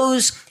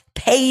those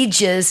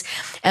pages.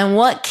 And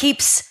what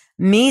keeps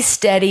me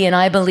steady, and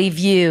I believe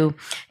you,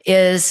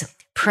 is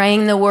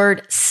praying the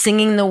word,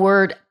 singing the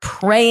word,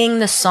 praying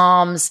the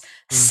Psalms,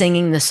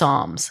 singing the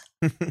Psalms.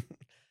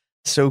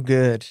 So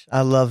good.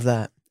 I love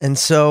that. And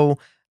so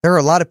there are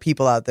a lot of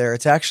people out there.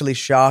 It's actually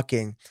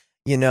shocking.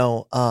 I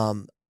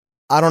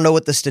don't know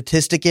what the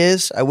statistic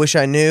is. I wish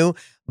I knew,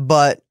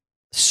 but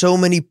so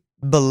many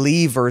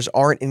believers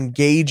aren't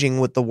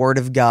engaging with the Word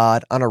of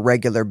God on a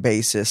regular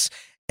basis.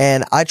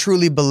 And I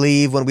truly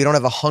believe when we don't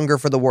have a hunger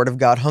for the Word of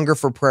God, hunger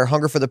for prayer,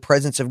 hunger for the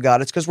presence of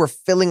God, it's because we're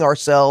filling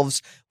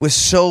ourselves with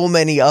so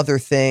many other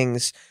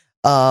things.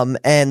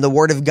 And the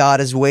Word of God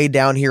is way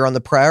down here on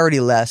the priority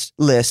list.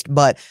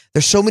 But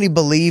there's so many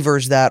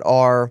believers that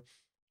are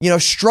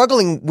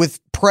struggling with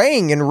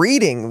praying and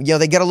reading.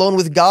 They get alone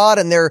with God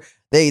and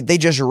they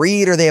just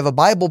read, or they have a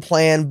Bible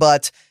plan,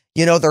 but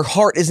their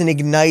heart isn't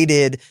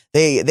ignited.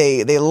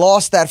 They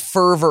lost that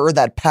fervor or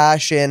that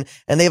passion,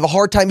 and they have a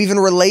hard time even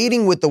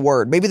relating with the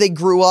word. Maybe they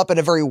grew up in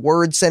a very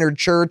word-centered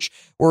church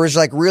where it's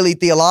like really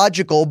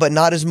theological, but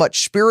not as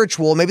much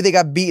spiritual. Maybe they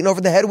got beaten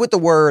over the head with the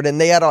word and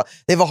they have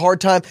a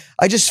hard time.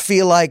 I just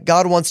feel like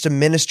God wants to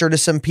minister to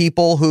some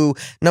people who,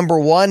 number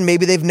one,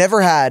 maybe they've never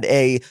had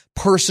a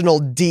personal,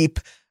 deep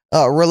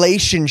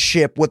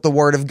relationship with the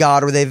Word of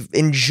God, or they've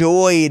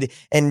enjoyed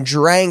and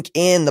drank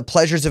in the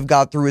pleasures of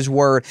God through His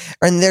Word.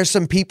 And there's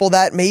some people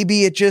that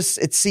maybe it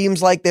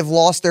seems like they've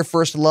lost their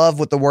first love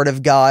with the Word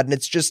of God, and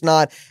it's just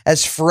not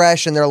as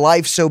fresh, and their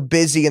life's so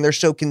busy and they're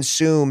so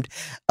consumed.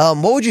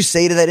 What would you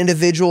say to that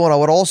individual? And I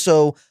would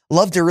also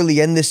love to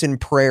really end this in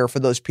prayer for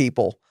those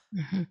people.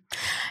 Mm-hmm.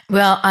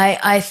 Well,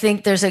 I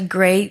think there's a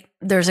great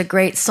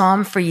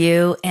Psalm for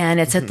you, and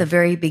it's at the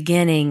very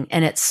beginning,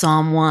 and it's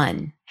Psalm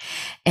 1.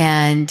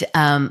 And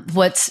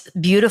what's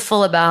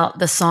beautiful about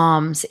the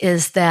Psalms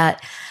is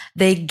that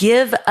they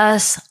give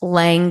us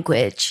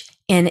language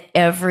in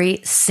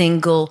every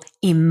single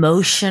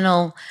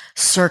emotional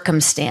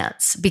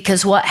circumstance,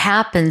 because what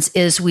happens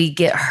is we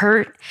get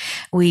hurt,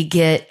 we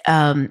get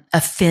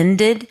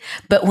offended.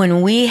 But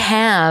when we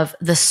have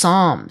the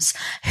Psalms,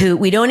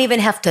 we don't even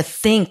have to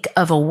think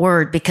of a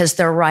word because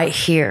they're right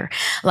here.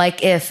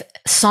 Like if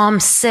Psalm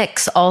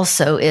 6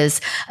 also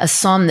is a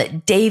psalm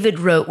that David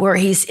wrote where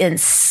he's in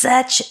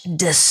such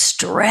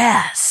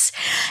distress,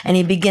 and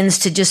he begins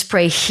to just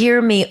pray,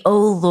 "Hear me, O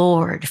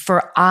Lord,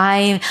 for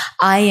I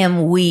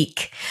am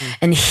weak,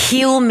 and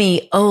heal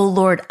me, O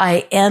Lord,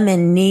 I am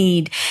in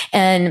need."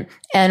 And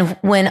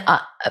when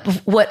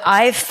what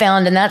I've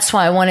found, and that's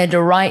why I wanted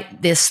to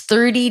write this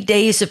 30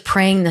 days of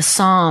praying the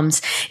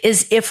Psalms,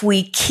 is if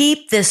we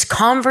keep this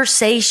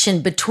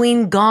conversation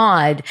between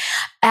God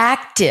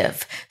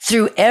active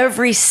through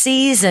every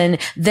season,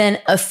 then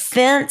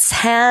offense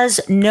has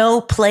no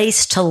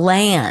place to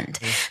land.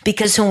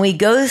 Because when we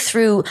go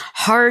through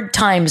hard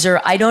times, or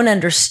I don't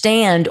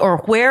understand, or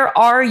where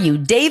are you?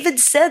 David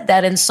said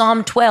that in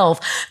Psalm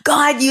 12,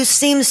 God, you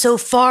seem so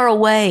far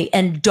away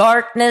and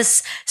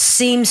darkness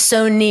seems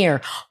so near.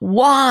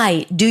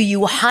 Why do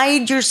you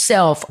hide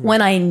yourself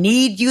when I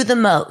need you the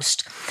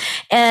most?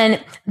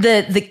 And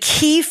the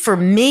key for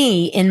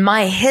me in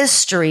my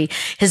history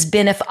has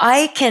been, if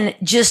I can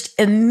just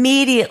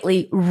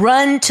immediately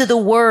run to the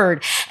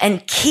Word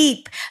and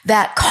keep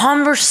that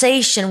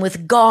conversation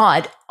with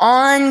God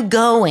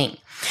ongoing,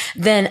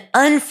 then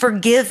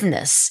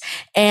unforgiveness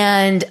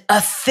and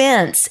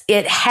offense,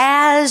 it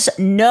has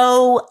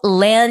no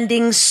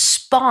landing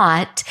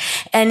spot.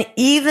 And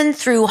even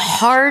through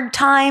hard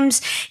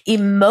times,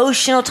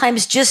 emotional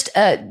times, just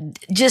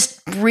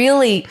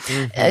really,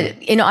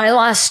 I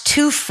lost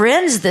 2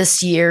 friends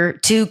this year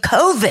to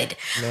COVID.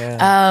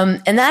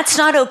 And that's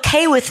not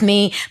okay with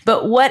me.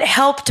 But what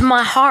helped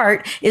my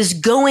heart is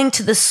going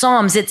to the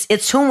Psalms.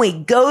 It's when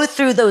we go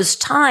through those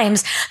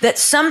times that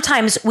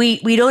sometimes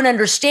we don't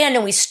understand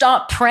and we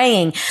stop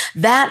praying.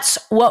 That's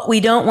what we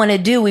don't want to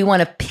do. We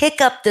want to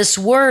pick up this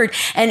word.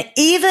 And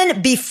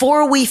even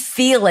before we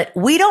feel it,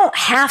 we don't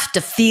have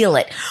to feel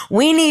it.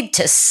 We need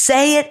to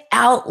say it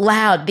out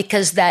loud,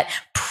 because that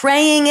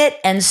praying it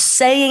and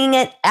saying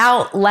it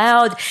out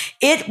loud,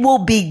 it will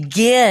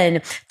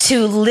begin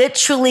to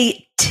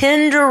literally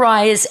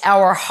tenderize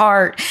our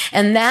heart.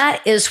 And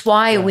that is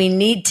why we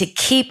need to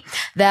keep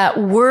that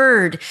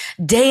word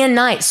day and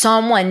night.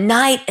 Psalm 1,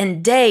 night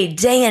and day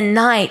and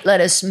night. Let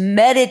us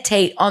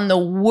meditate on the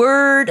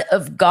word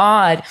of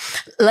God.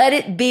 Let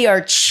it be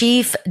our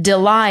chief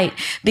delight,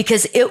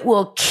 because it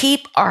will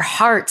keep our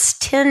hearts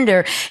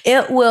tender.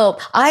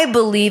 I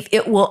believe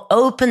it will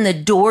open the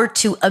door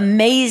to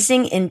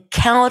amazing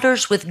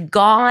encounters with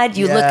God.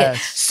 You look at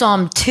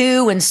Psalm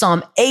 2 and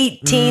Psalm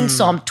 18,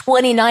 Psalm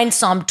 29,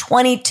 Psalm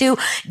 22.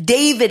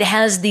 David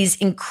has these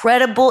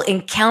incredible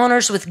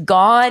encounters with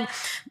God.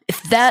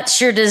 If that's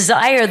your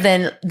desire,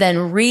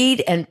 then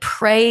read and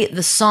pray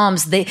the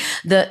Psalms.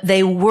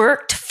 They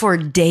worked for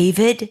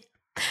David.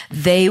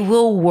 They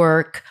will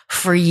work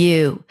for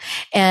you.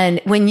 And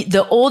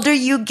the older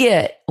you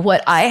get,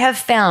 what I have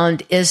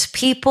found is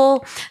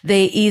people,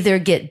 they either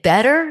get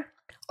better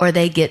or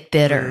they get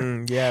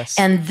bitter. Yes.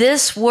 And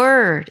this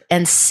word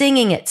and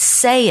singing it,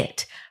 say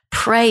it,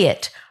 pray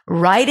it,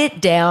 write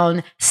it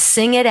down,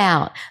 sing it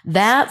out.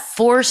 That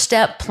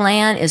 4-step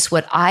plan is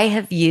what I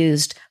have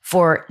used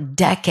for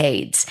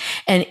decades,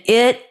 and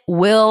it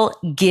will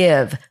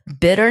give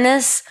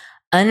bitterness,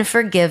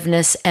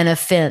 unforgiveness, and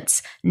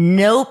offense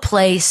no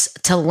place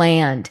to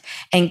land,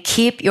 and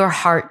keep your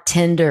heart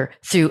tender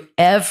through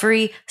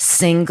every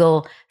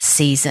single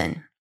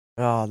season.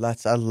 Oh,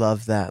 I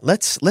love that.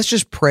 Let's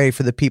just pray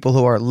for the people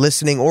who are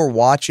listening or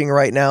watching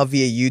right now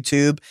via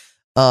YouTube.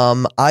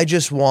 I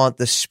just want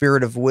the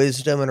spirit of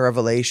wisdom and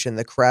revelation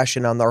to crash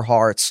in on their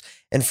hearts,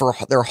 and for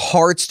their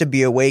hearts to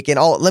be awakened.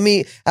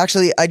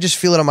 I just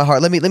feel it on my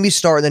heart. Let me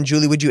start, and then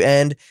Julie, would you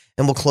end?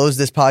 And we'll close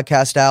this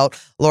podcast out.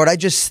 Lord, I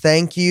just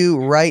thank you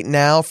right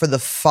now for the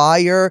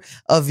fire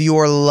of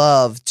your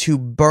love to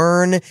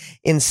burn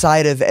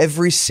inside of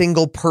every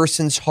single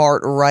person's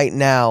heart right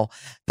now,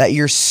 that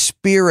your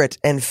spirit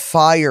and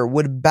fire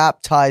would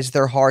baptize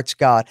their hearts,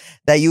 God,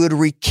 that you would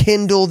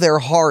rekindle their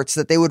hearts,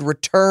 that they would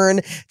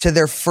return to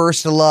their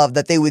first love,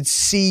 that they would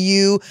see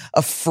you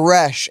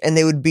afresh and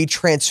they would be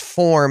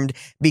transformed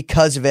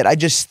because of it. I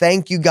just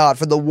thank you, God,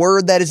 for the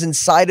word that is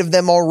inside of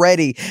them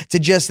already, to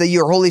just that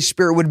your Holy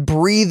Spirit would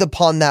breathe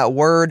upon that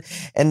word,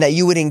 and that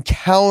you would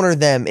encounter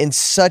them in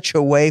such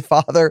a way,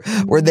 Father,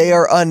 where they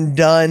are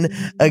undone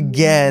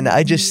again.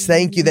 I just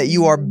thank you that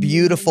you are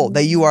beautiful,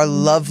 that you are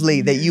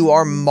lovely, that you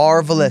are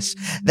marvelous,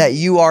 that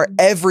you are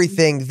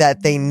everything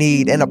that they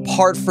need. And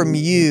apart from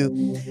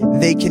you,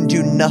 they can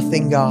do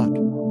nothing, God.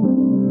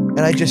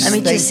 And I just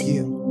thank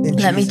you.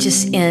 Let me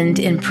just end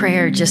in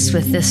prayer just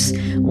with this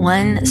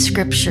one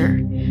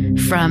scripture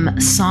from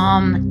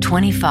Psalm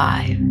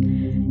 25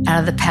 out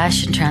of the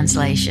Passion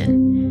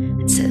Translation.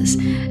 It says,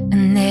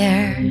 and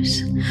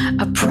there's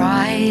a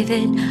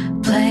private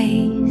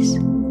place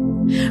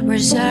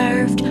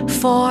reserved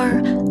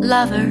for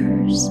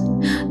lovers,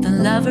 the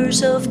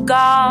lovers of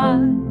God,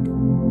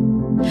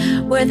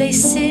 where they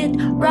sit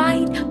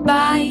right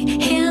by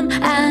him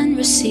and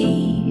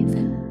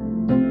receiving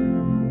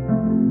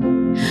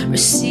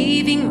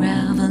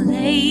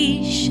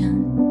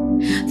revelation,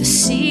 the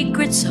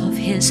secrets of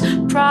his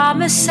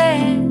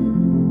promises.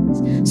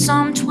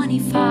 Psalm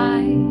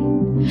 25.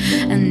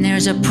 And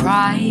there's a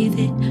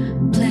private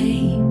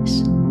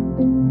place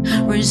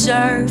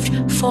reserved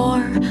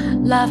for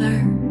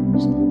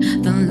lovers,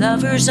 the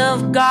lovers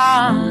of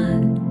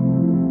God,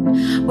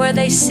 where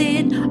they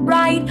sit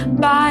right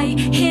by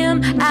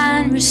him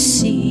and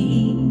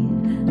receiving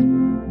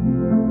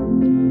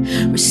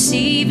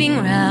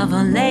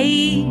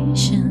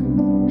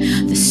revelation,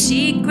 the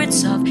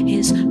secrets of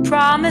his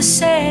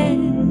promises.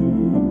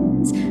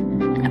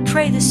 And I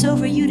pray this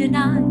over you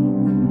tonight.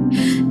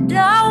 And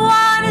I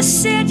want to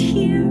sit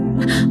here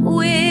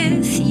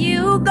with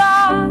you,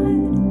 God.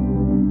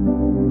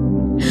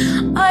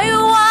 I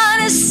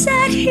want to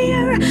sit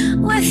here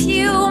with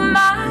you,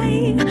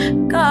 my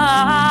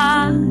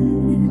God.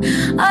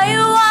 I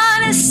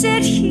want to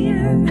sit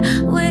here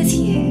with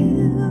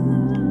you,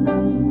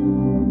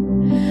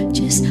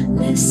 just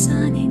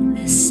listening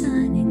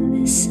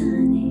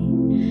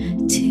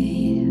to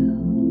you.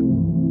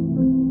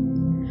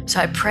 So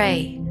I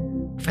pray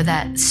for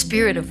that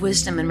spirit of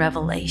wisdom and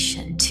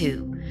revelation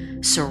to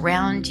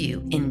surround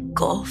you,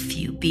 engulf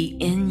you, be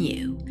in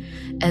you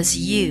as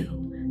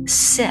you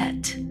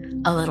sit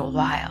a little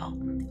while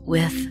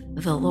with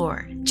the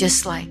Lord,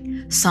 just like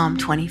Psalm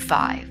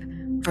 25,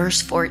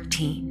 verse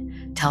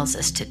 14 tells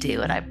us to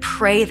do. And I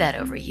pray that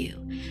over you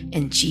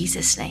in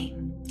Jesus'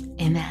 name.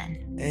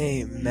 Amen.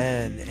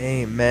 Amen.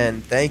 Amen.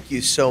 Thank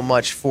you so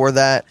much for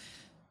that.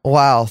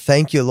 Wow.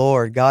 Thank you,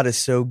 Lord. God is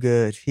so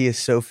good. He is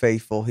so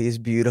faithful. He is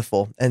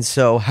beautiful. And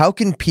so how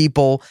can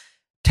people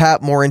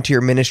tap more into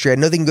your ministry? I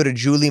know they can go to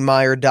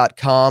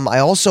juliemeyer.com. I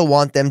also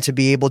want them to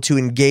be able to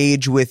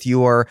engage with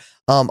your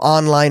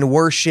online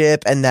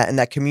worship and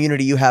that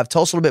community you have.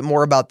 Tell us a little bit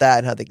more about that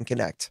and how they can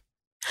connect.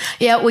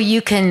 Yeah, well,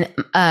 you can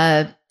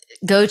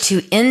go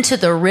to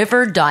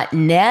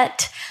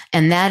intotheriver.net,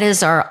 and that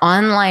is our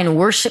online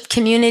worship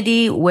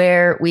community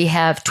where we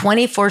have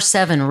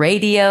 24/7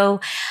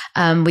 radio.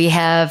 We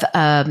have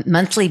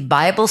monthly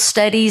Bible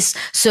studies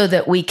so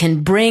that we can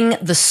bring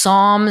the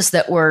Psalms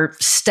that we're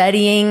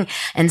studying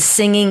and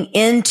singing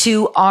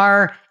into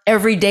our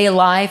everyday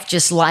life,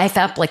 just life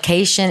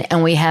application.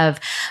 And we have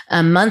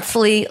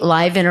monthly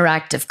live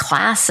interactive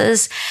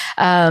classes.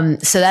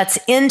 So that's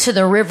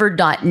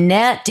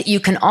intotheriver.net. You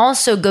can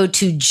also go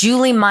to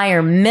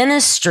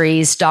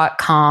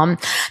juliemeyerministries.com.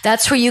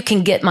 That's where you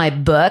can get my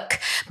book,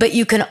 but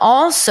you can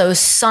also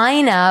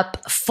sign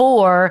up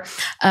for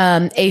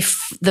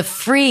the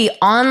free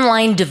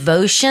online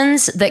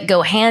devotions that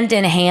go hand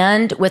in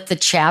hand with the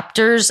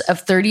chapters of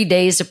 30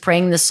 Days of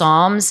Praying the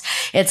Psalms.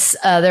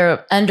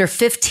 They're under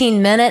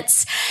 15 minutes.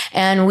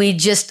 And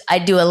I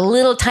do a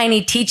little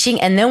tiny teaching,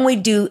 and then we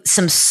do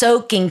some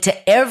soaking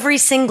to every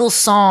single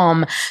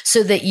Psalm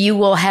so that you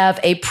will have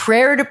a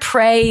prayer to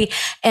pray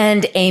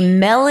and a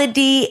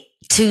melody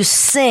to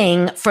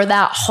sing for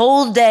that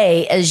whole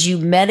day as you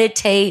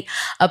meditate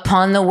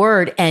upon the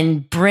word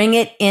and bring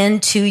it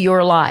into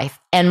your life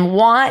and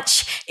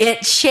watch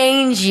it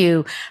change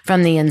you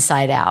from the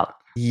inside out.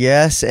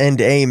 Yes and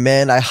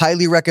amen. I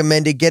highly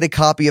recommend it. Get a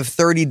copy of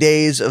 30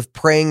 Days of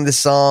Praying the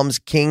Psalms,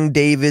 King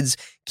David's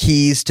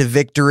Keys to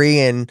Victory.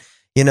 And,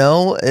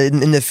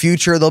 in the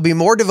future, there'll be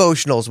more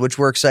devotionals, which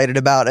we're excited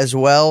about as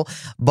well.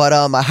 But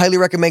I highly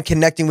recommend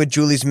connecting with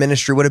Julie's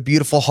ministry. What a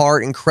beautiful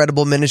heart,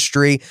 incredible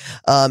ministry.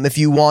 If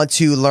you want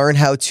to learn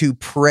how to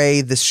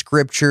pray the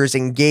scriptures,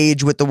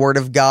 engage with the word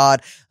of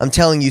God, I'm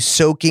telling you,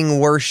 soaking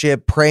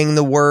worship, praying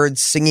the word,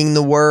 singing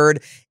the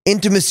word,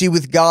 intimacy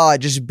with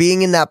God, just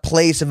being in that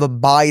place of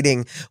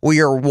abiding where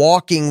you're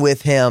walking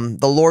with him.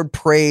 The Lord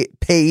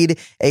paid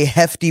a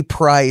hefty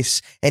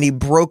price, and he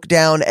broke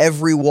down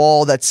every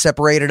wall that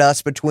separated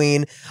us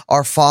between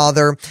our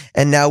Father.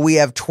 And now we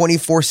have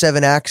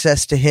 24/7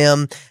 access to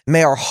him.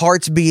 May our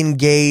hearts be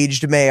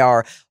engaged. May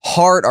our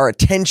heart, our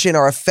attention,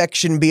 our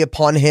affection be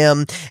upon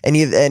him.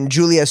 And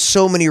Julie has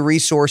so many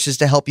resources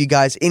to help you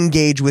guys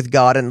engage with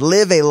God and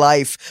live a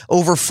life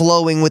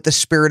overflowing with the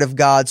Spirit of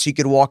God so you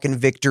could walk in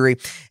victory.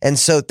 And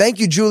so thank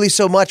you, Julie,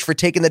 so much for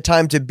taking the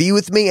time to be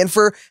with me and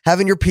for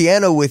having your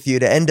piano with you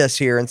to end us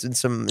here in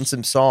some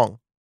song.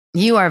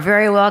 You are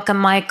very welcome,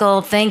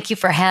 Michael. Thank you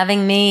for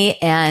having me,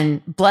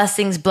 and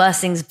blessings,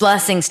 blessings,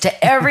 blessings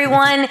to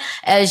everyone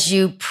as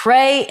you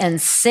pray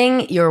and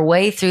sing your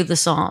way through the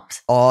Psalms.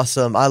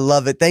 Awesome. I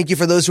love it. Thank you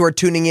for those who are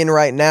tuning in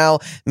right now.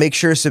 Make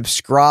sure to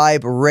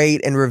subscribe,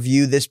 rate, and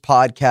review this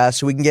podcast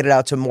so we can get it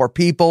out to more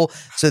people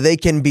so they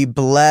can be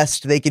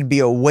blessed. They can be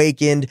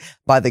awakened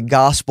by the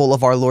gospel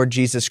of our Lord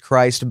Jesus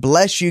Christ.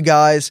 Bless you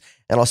guys,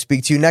 and I'll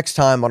speak to you next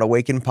time on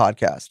Awaken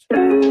Podcast.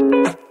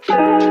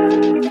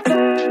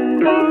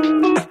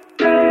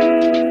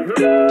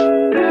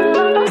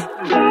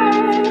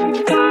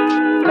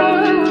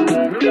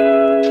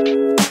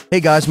 Hey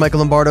guys,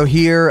 Michael Lombardo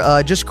here.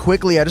 Just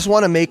quickly, I just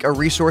want to make a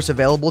resource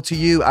available to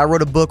you. I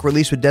wrote a book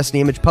released with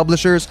Destiny Image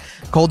Publishers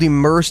called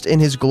Immersed in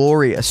His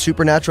Glory, a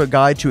supernatural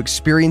guide to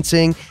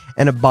experiencing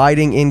and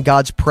abiding in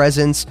God's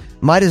presence.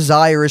 My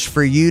desire is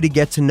for you to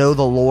get to know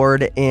the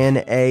Lord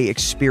in a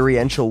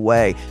experiential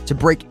way, to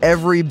break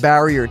every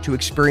barrier to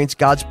experience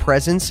God's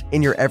presence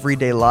in your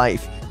everyday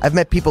life. I've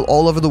met people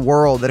all over the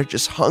world that are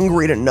just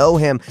hungry to know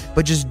him,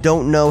 but just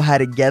don't know how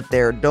to get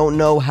there, don't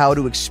know how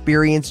to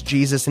experience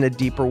Jesus in a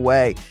deeper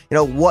way.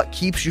 What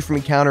keeps you from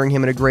encountering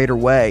him in a greater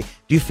way?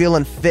 Do you feel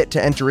unfit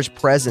to enter his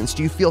presence?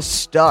 Do you feel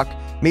stuck?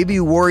 Maybe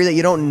you worry that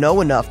you don't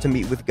know enough to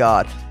meet with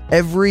God.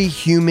 Every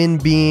human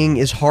being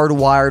is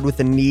hardwired with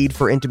a need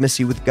for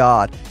intimacy with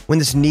God. When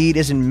this need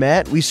isn't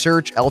met, we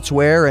search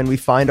elsewhere and we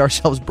find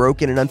ourselves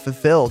broken and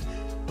unfulfilled.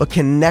 But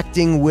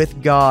connecting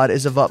with God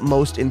is of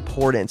utmost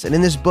importance. And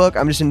in this book,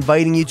 I'm just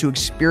inviting you to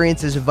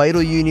experience this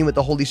vital union with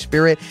the Holy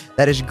Spirit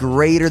that is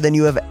greater than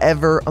you have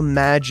ever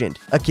imagined.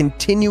 A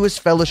continuous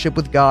fellowship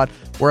with God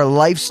where a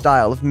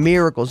lifestyle of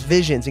miracles,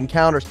 visions,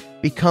 encounters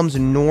becomes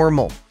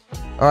normal.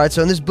 All right,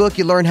 so in this book,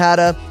 you learn how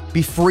to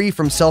be free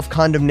from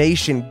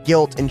self-condemnation,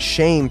 guilt, and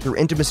shame through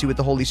intimacy with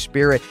the Holy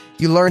Spirit.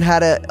 You learn how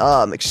to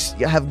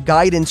have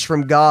guidance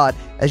from God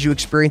as you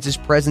experience his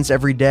presence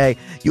every day.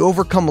 You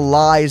overcome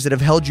lies that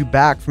have held you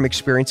back from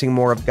experiencing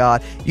more of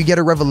God. You get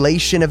a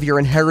revelation of your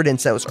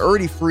inheritance that was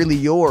already freely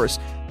yours.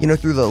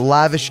 through the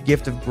lavish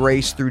gift of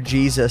grace through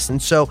Jesus.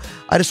 And so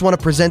I just want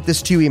to present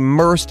this to you,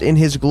 Immersed in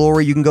His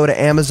Glory. You can go to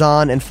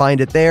Amazon and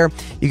find it there.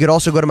 You could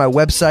also go to my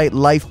website,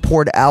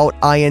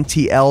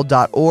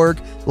 lifepouredoutintl.org,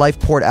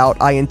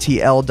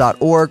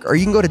 lifepouredoutintl.org, or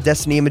you can go to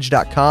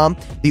destinyimage.com.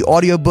 The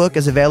audiobook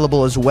is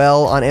available as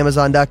well on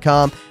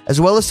amazon.com,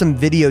 as well as some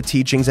video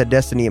teachings at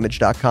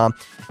destinyimage.com.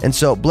 And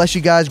so bless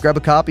you guys. Grab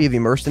a copy of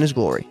Immersed in His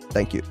Glory.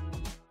 Thank you.